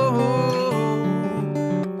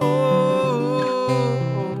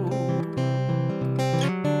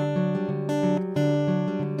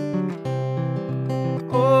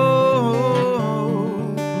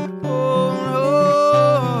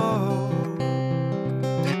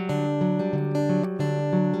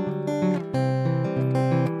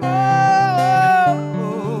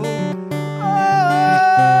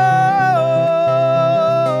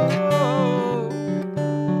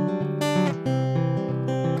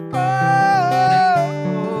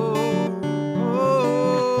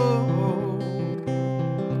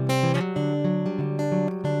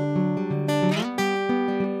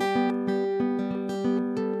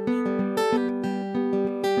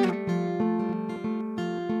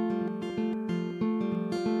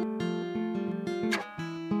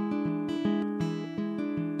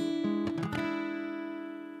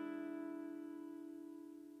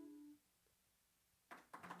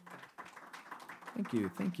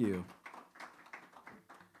 Thank you.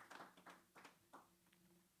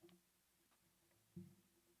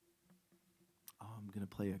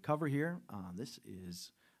 play a cover here. This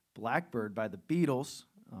is Blackbird by the Beatles.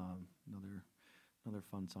 Another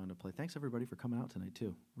fun song to play. Thanks everybody for coming out tonight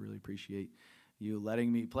too. Really appreciate you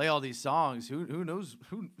letting me play all these songs. Who knows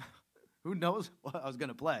what I was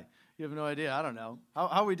gonna play? You have no idea. I don't know. How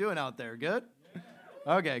are we doing out there? Good? Yeah.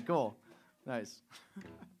 Okay, cool. Nice.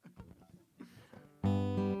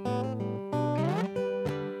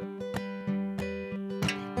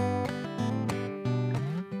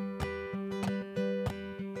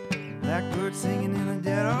 Blackbird singing in the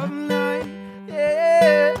dead of night,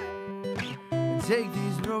 yeah. And take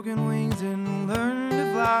these broken wings and learn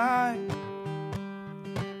to fly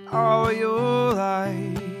all your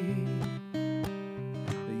life.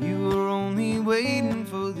 You were only waiting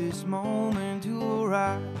for this moment to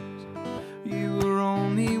arise. You were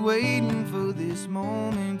only waiting for this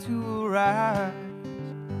moment to arise.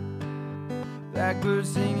 Blackbird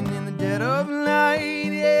singing in the dead of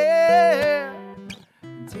night, yeah.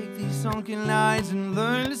 Take these sunken lines and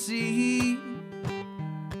learn to see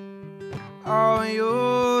all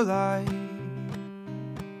your life.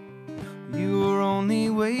 You were only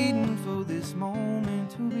waiting for this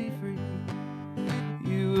moment to be free.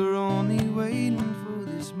 You were only waiting for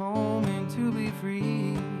this moment to be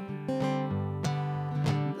free.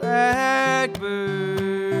 Blackbird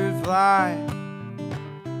fly,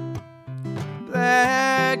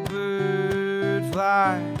 blackbird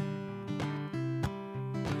fly.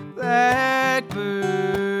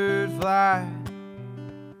 Blackbird fly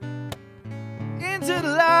into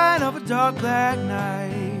the light of a dark black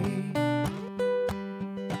night.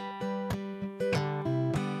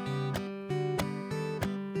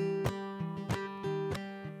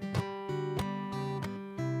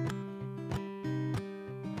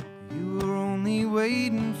 You were only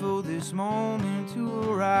waiting for this moment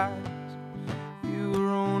to arise. You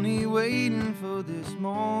were only waiting for this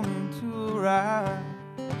moment to arise.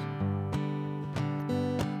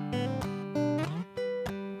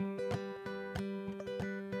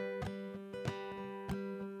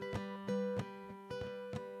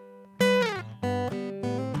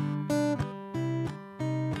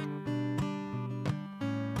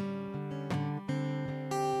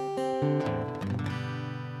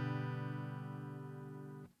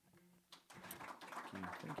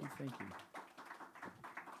 Thank you.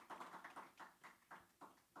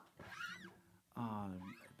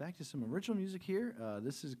 Back to some original music here.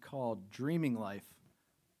 This is called Dreaming Life.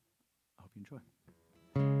 I hope you enjoy.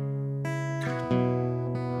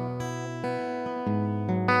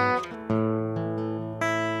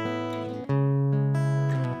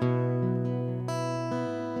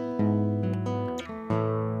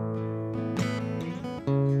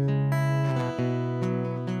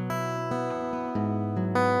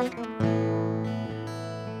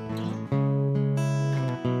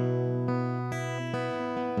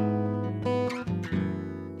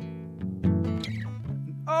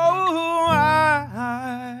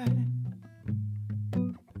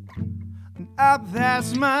 I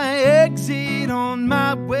passed my exit on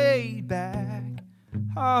my way back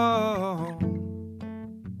home,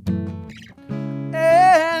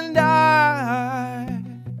 and I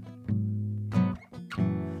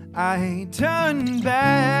ain't turning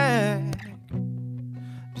back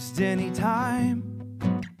just any time.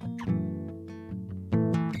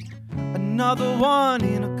 Another one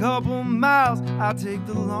in a couple miles. I'll take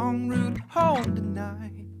the long route home tonight.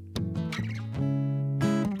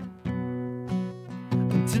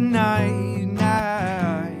 Tonight,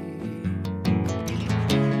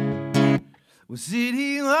 with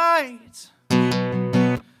city lights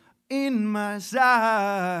in my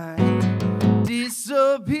sight,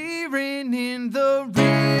 disappearing in the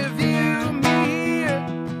rearview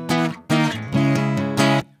mirror.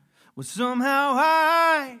 Well, somehow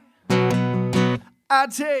I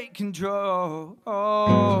take control.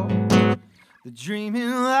 The dreaming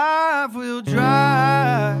life will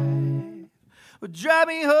drive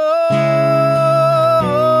me home.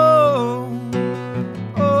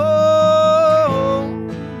 Oh,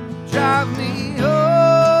 drive me home.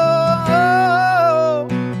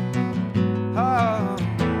 Oh,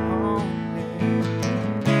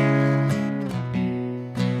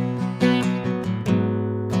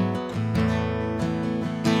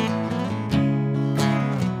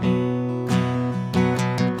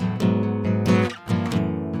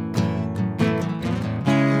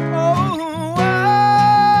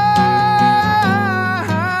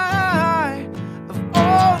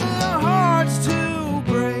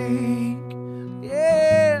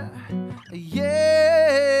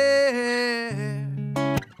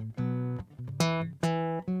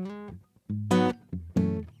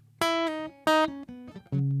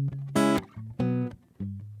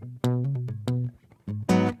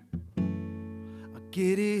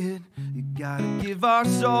 get it. You gotta give our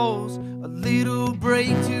souls a little break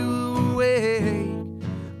to awake.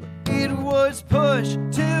 But it was pushed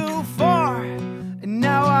too far, and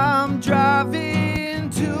now I'm driving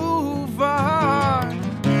too far.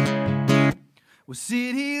 With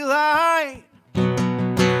city light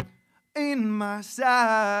in my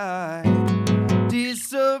sight,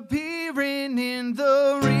 disappearing in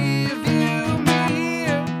the rearview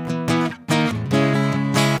mirror.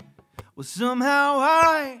 Well, somehow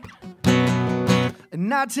I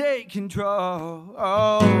take control.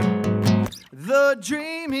 The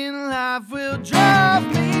dream in life will drive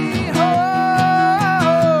me home.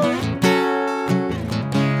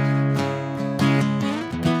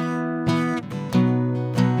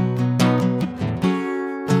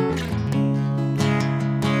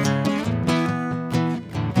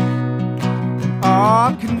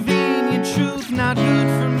 Oh, convenient truth, not good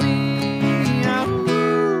for me.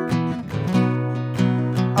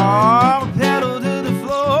 Oh, pedal to the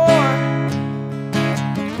floor,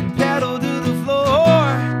 and pedal to the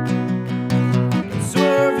floor.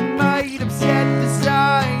 Swerving might upset the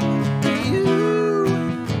side of you.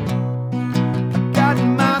 I got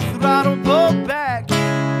my throttle pulled back.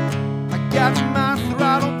 I got my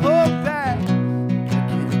throttle pulled back. I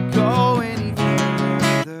can't go any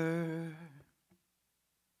further.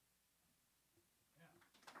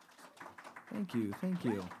 Thank you, thank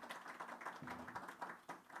you.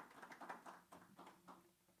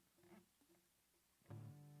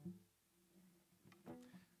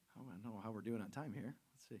 How we're doing on time here.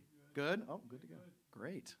 Let's see. Good? Oh, good to go.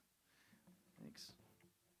 Great. Thanks.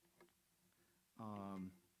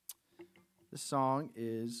 This song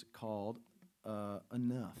is called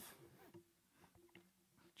Enough.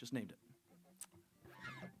 Just named it.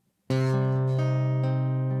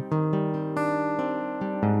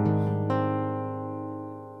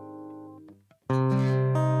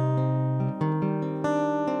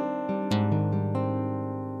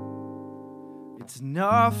 It's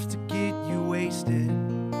enough to get you wasted,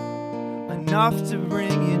 enough to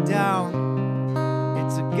bring you down.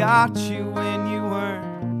 It's a got you when you weren't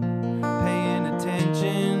paying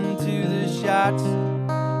attention to the shots.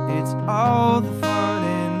 It's all the fun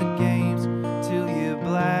and the games till you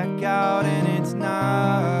black out and it's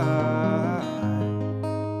not.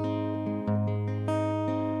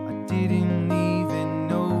 I didn't even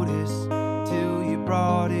notice till you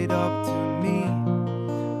brought it up to me,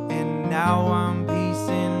 and now I'm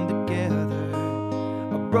piecing together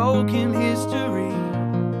a broken history.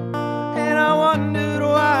 And I wondered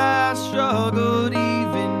why I struggled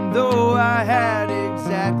even though I had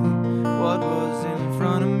exactly what was in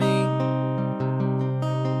front of me.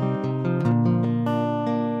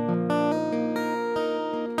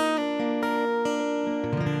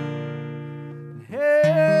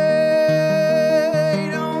 Hey,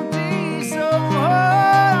 don't be so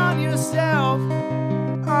hard on yourself.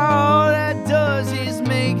 All that does is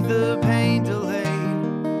make the pain delayed.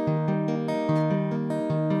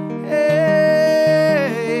 Hey,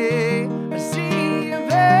 I see a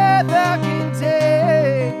path I can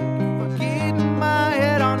take for keeping my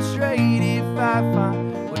head on straight. If I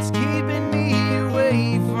find what's keeping me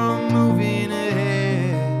away from moving ahead.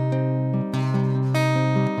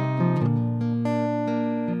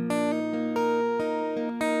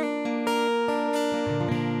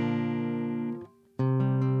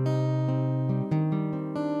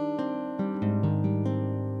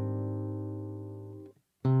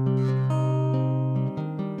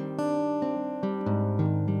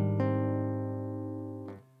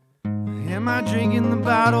 Am I drinking the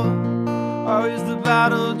bottle, or is the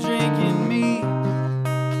bottle drinking me?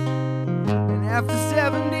 And after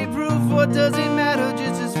 70 proof, what does it matter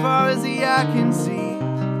just as far as the eye can see?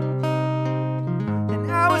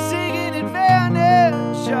 And I was taking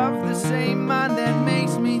advantage of the same mind that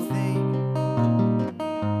makes me think.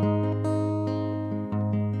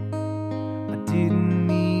 I didn't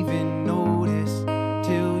even notice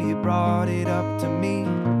till you brought it up to me,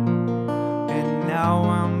 and now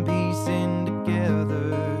I'm piecing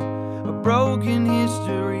together a broken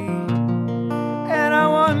history. And I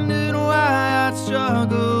wondered why I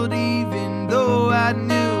struggled even though I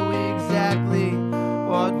knew exactly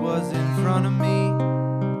what was in front of me.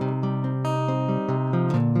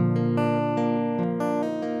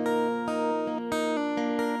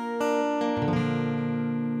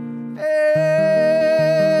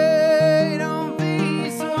 Hey, don't be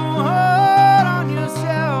so hard on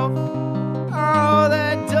yourself. All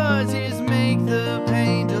that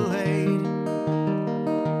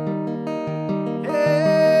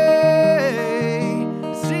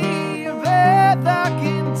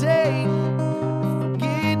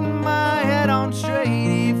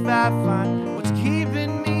I find what's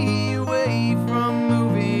keeping me away from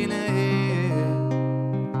moving ahead.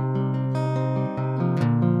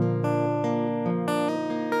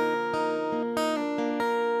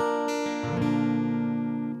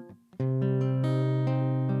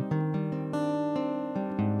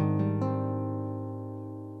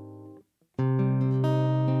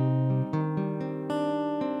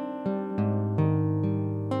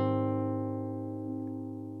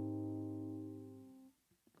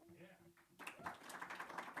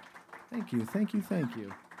 Thank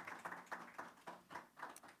you.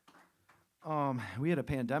 We had a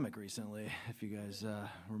pandemic recently, if you guys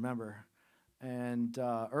remember. And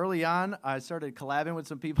early on, I started collabing with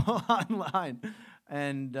some people online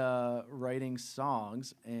and writing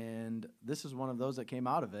songs. And this is one of those that came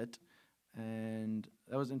out of it. And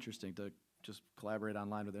that was interesting to just collaborate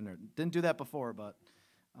online with the internet. Didn't do that before, but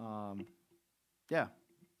yeah,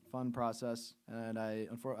 fun process. And I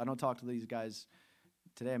don't talk to these guys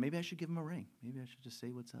today. Maybe I should give him a ring. Maybe I should just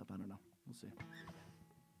say what's up. I don't know. We'll see.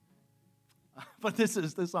 But this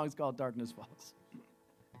song's called Darkness Falls.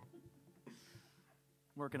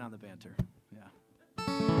 Working on the banter. Yeah.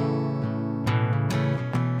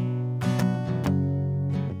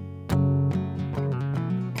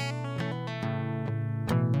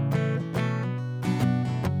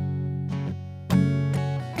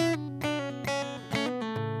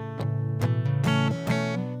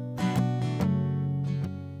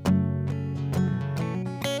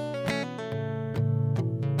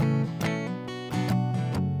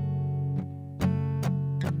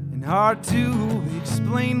 Hard to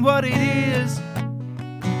explain what it is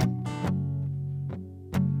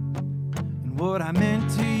and what I meant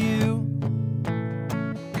to you.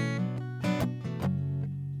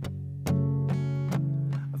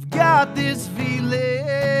 I've got this feeling,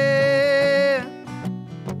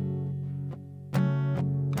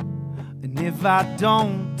 and if I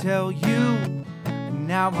don't tell you,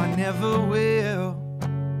 now I never will.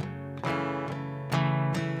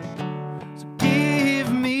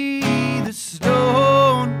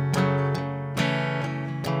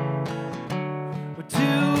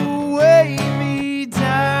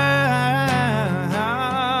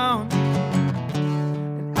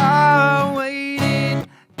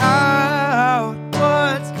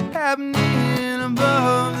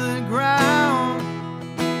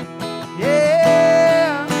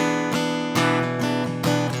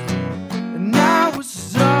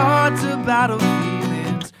 Battle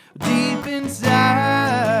feelings deep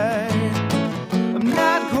inside. I'm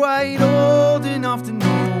not quite old enough to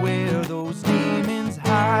know where those demons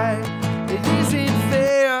hide. It isn't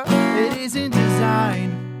fair, it isn't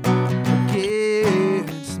designed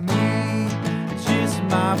against me. It's just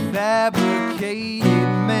my fabricated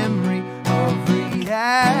memory of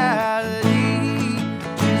reality.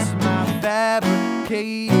 Just my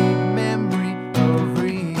fabricated memory of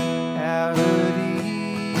reality.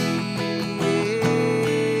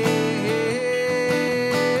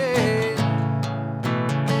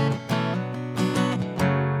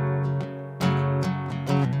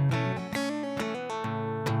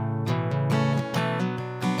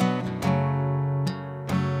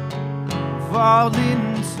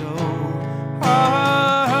 Falling so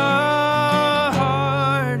hard,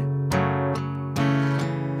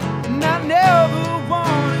 and I never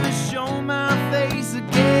wanted to show my face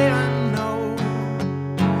again. No,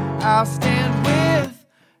 I'll stand with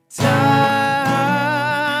time,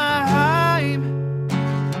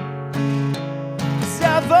 'cause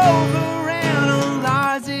I've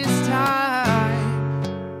overanalyzed this time.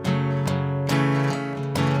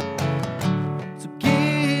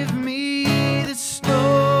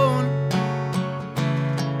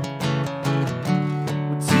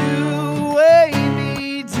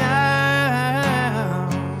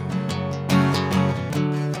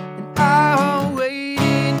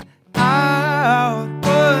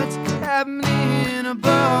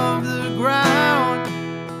 Above the ground,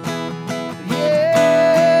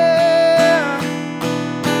 yeah.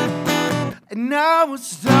 And I will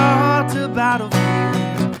start a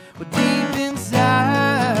battlefield, but deep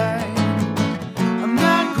inside, I'm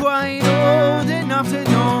not quite old enough to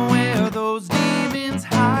know where those demons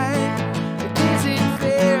hide. It isn't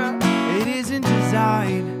fair, it isn't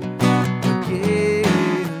designed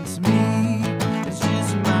against me. It's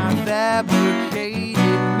just my fabricated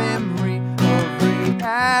memory of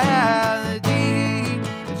reality.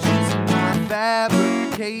 It's just my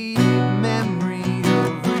fabricated memory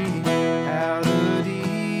of reality.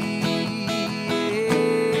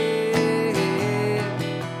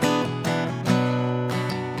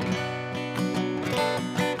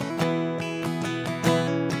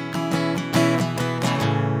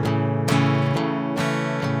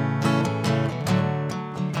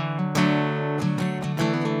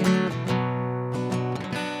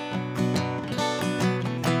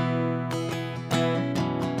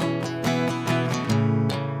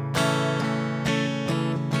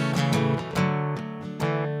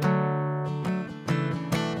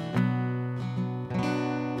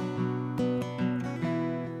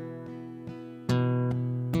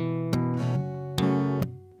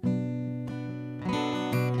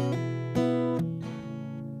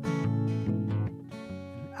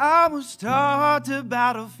 I was taught to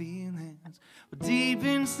battle feelings, but deep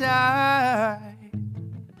inside,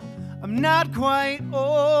 I'm not quite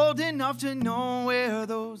old enough to know where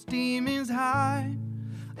those demons hide.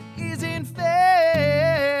 It isn't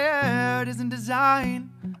fair, it isn't designed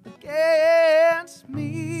against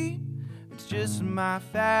me. It's just my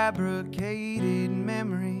fabricated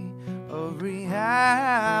memory of reality.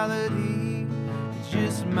 It's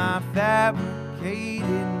just my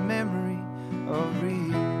fabricated memory of reality.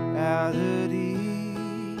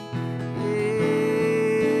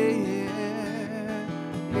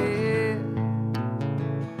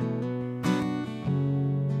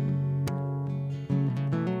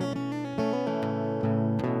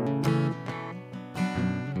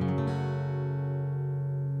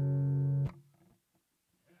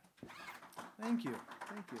 Thank you.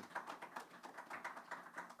 Thank you.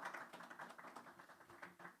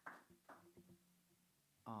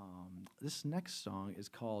 This next song is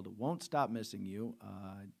called Won't Stop Missing You.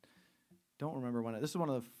 Don't remember when. This is one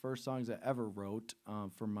of the first songs I ever wrote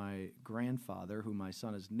for my grandfather, who my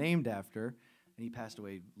son is named after, and he passed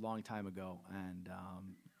away a long time ago. And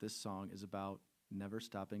this song is about never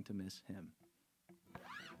stopping to miss him.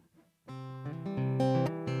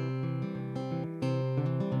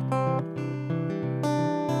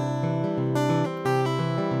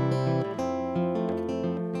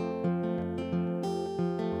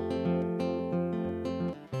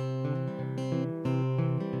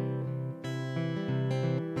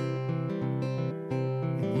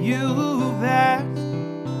 You passed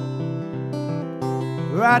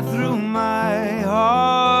right through my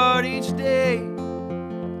heart each day.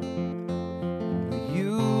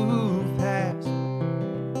 You passed.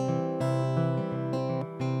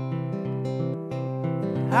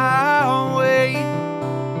 I'll wait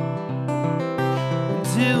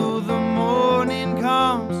until the morning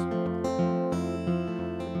comes.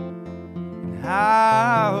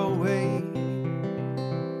 I'll wait.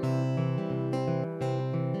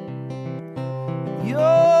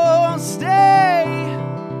 You'll stay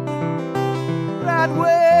right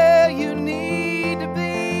where you need to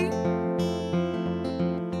be.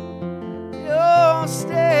 You'll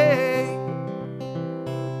stay.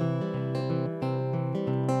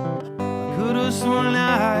 I could have sworn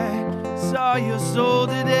I saw your soul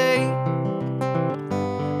today,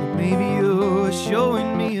 but maybe you're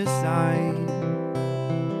showing me a sign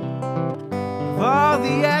of all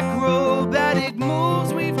the acrobatic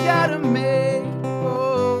moves we've got to make.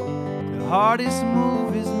 The hardest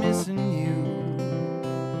move is missing you.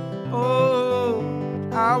 Oh,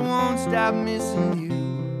 I won't stop missing you.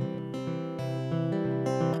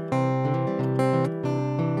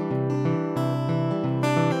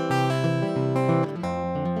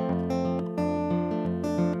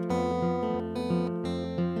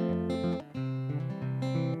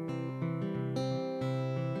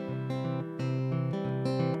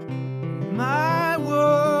 My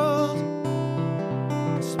world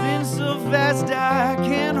spins so fast I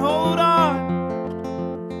can't hold on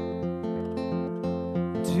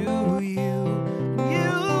to you.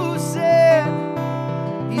 You said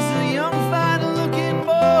he's a young, fine-looking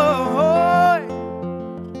boy.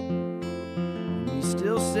 You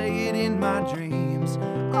still say it in my dreams.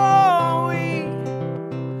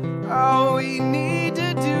 All we need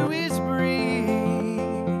to do is breathe.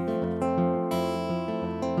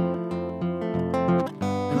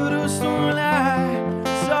 Could have sworn I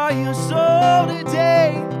saw your soul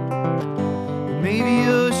today. Maybe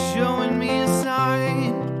you're showing me a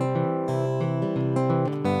sign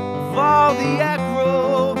of all the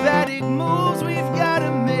acrobatic moves we've got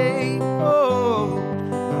to make. Oh,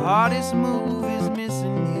 the hardest move is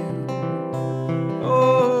missing you.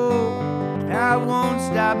 Oh, I won't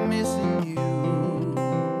stop missing you.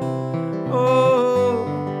 Oh,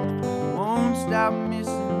 I won't stop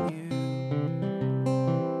missing you.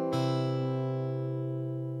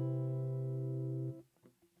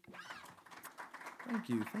 Thank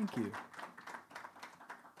you. Thank you.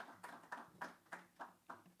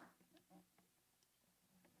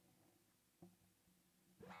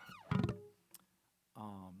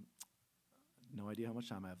 No idea how much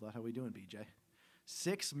time I have left. How we doing, BJ?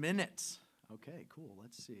 6 minutes. Okay, cool.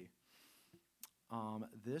 Let's see.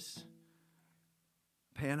 This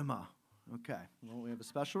Panama. Okay. Well, we have a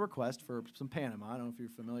special request for some Panama. I don't know if you're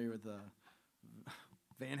familiar with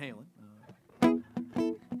Van Halen.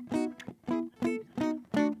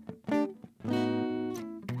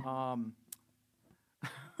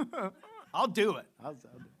 I'll do it. I'll do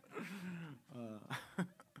it.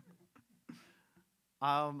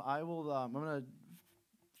 I will. I'm gonna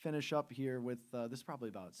finish up here with this is probably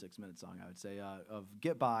about a 6-minute song, I would say, of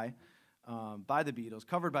 "Get By" by the Beatles,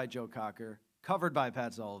 covered by Joe Cocker, covered by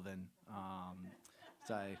Pat Sullivan.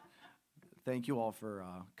 So I thank you all for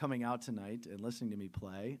coming out tonight and listening to me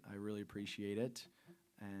play. I really appreciate it,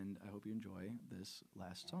 and I hope you enjoy this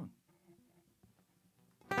last song.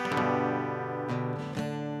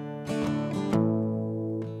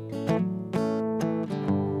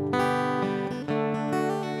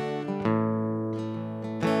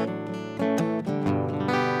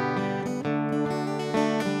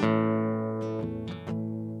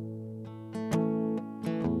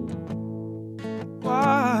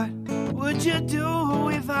 What would you do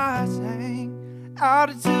if I sang out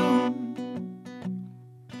of tune?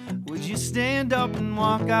 Would you stand up and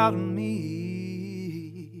walk out on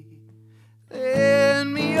me?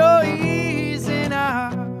 Lend me your ears and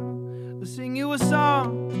I'll sing you a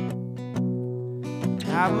song.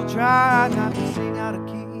 I will try not to sing out of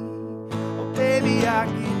key. Oh baby, I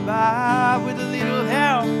get by with a little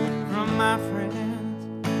help from my friends.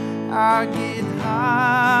 I get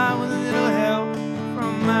high with a little help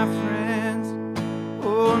from my friends.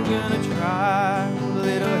 Oh, I'm gonna try with a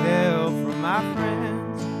little help from my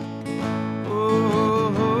friends.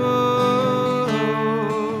 Oh, oh,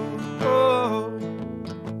 oh, oh.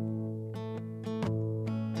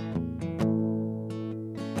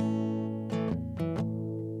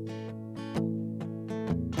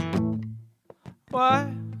 What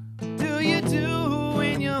do you do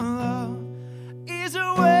when your love is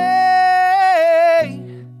away?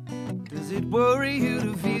 Does it worry you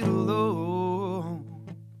to feel alone?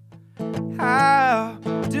 How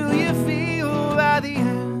do you feel by the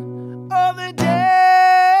end of the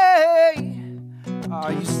day?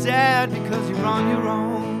 Are you sad because you're on your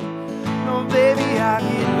own? No, baby, I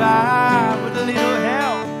get by with a little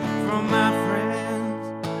help from my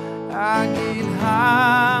friends. I get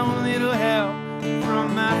high with a little help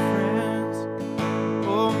from my friends.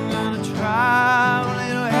 Oh, I'm gonna try with a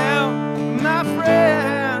little help from my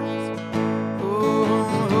friends.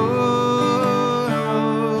 Oh, oh,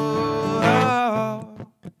 oh.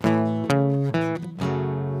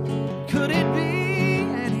 Could it be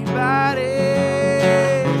anybody?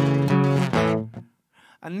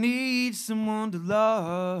 I need someone to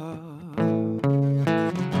love.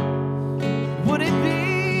 Would it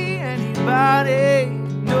be anybody?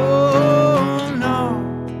 No, no,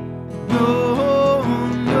 no,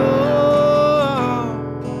 no,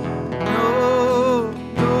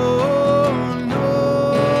 no, no, no.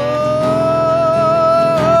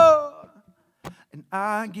 And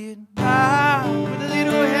I get by with a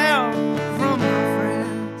little help from my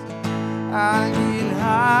friends. I get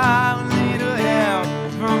high with a little help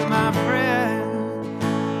from my friends.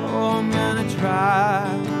 Oh, I'm gonna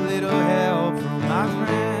try with a little help from my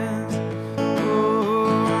friends.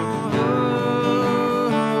 Oh, oh, oh.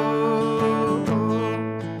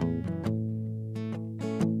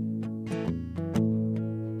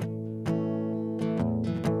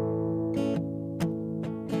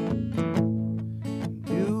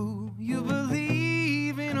 Do you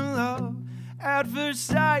believe in love at first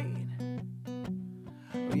sight?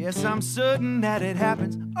 Oh, yes, I'm certain that it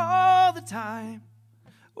happens all the time.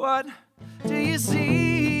 What do you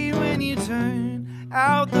see when you turn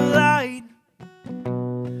out the light?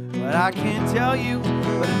 But I can't tell you,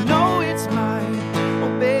 but I know it's mine. Oh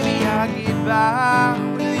baby, I get by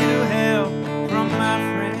with a little help from my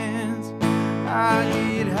friends. I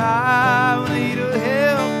get high with a little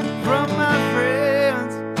help from my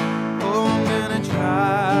friends. Oh, I'm gonna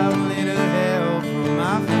try with a little help from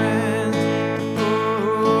my friends.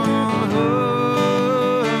 Oh, oh, oh.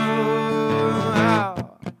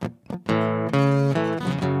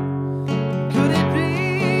 Could it be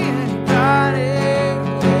anybody?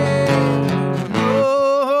 No.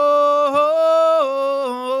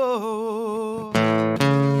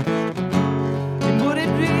 And would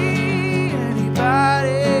it be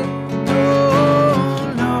anybody? No,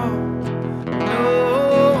 no, no, no,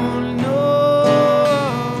 no,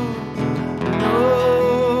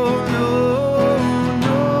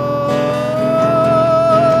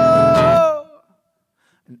 no.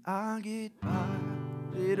 And I get by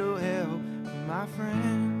little help from my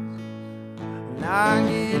friends. And I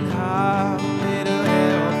get high little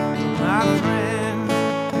help from my friends.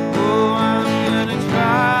 Oh, I'm gonna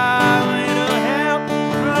try little help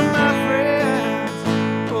from my friends.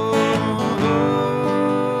 Oh, oh, oh,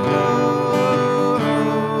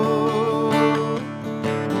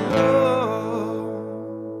 oh.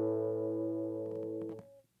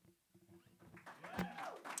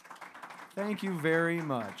 Thank you very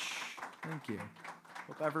much. Thank you.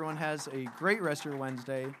 Hope everyone has a great rest of your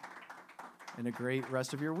Wednesday and a great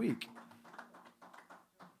rest of your week.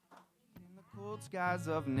 In the cold cold skies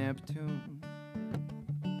of Neptune.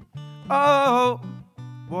 Oh,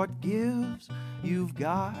 what gifts you've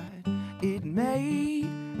got, it made.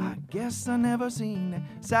 I guess I never seen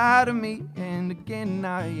that side of me, and again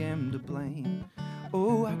I am to blame.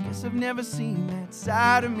 Oh, I guess I've never seen that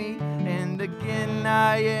side of me, and again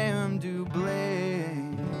I am to blame.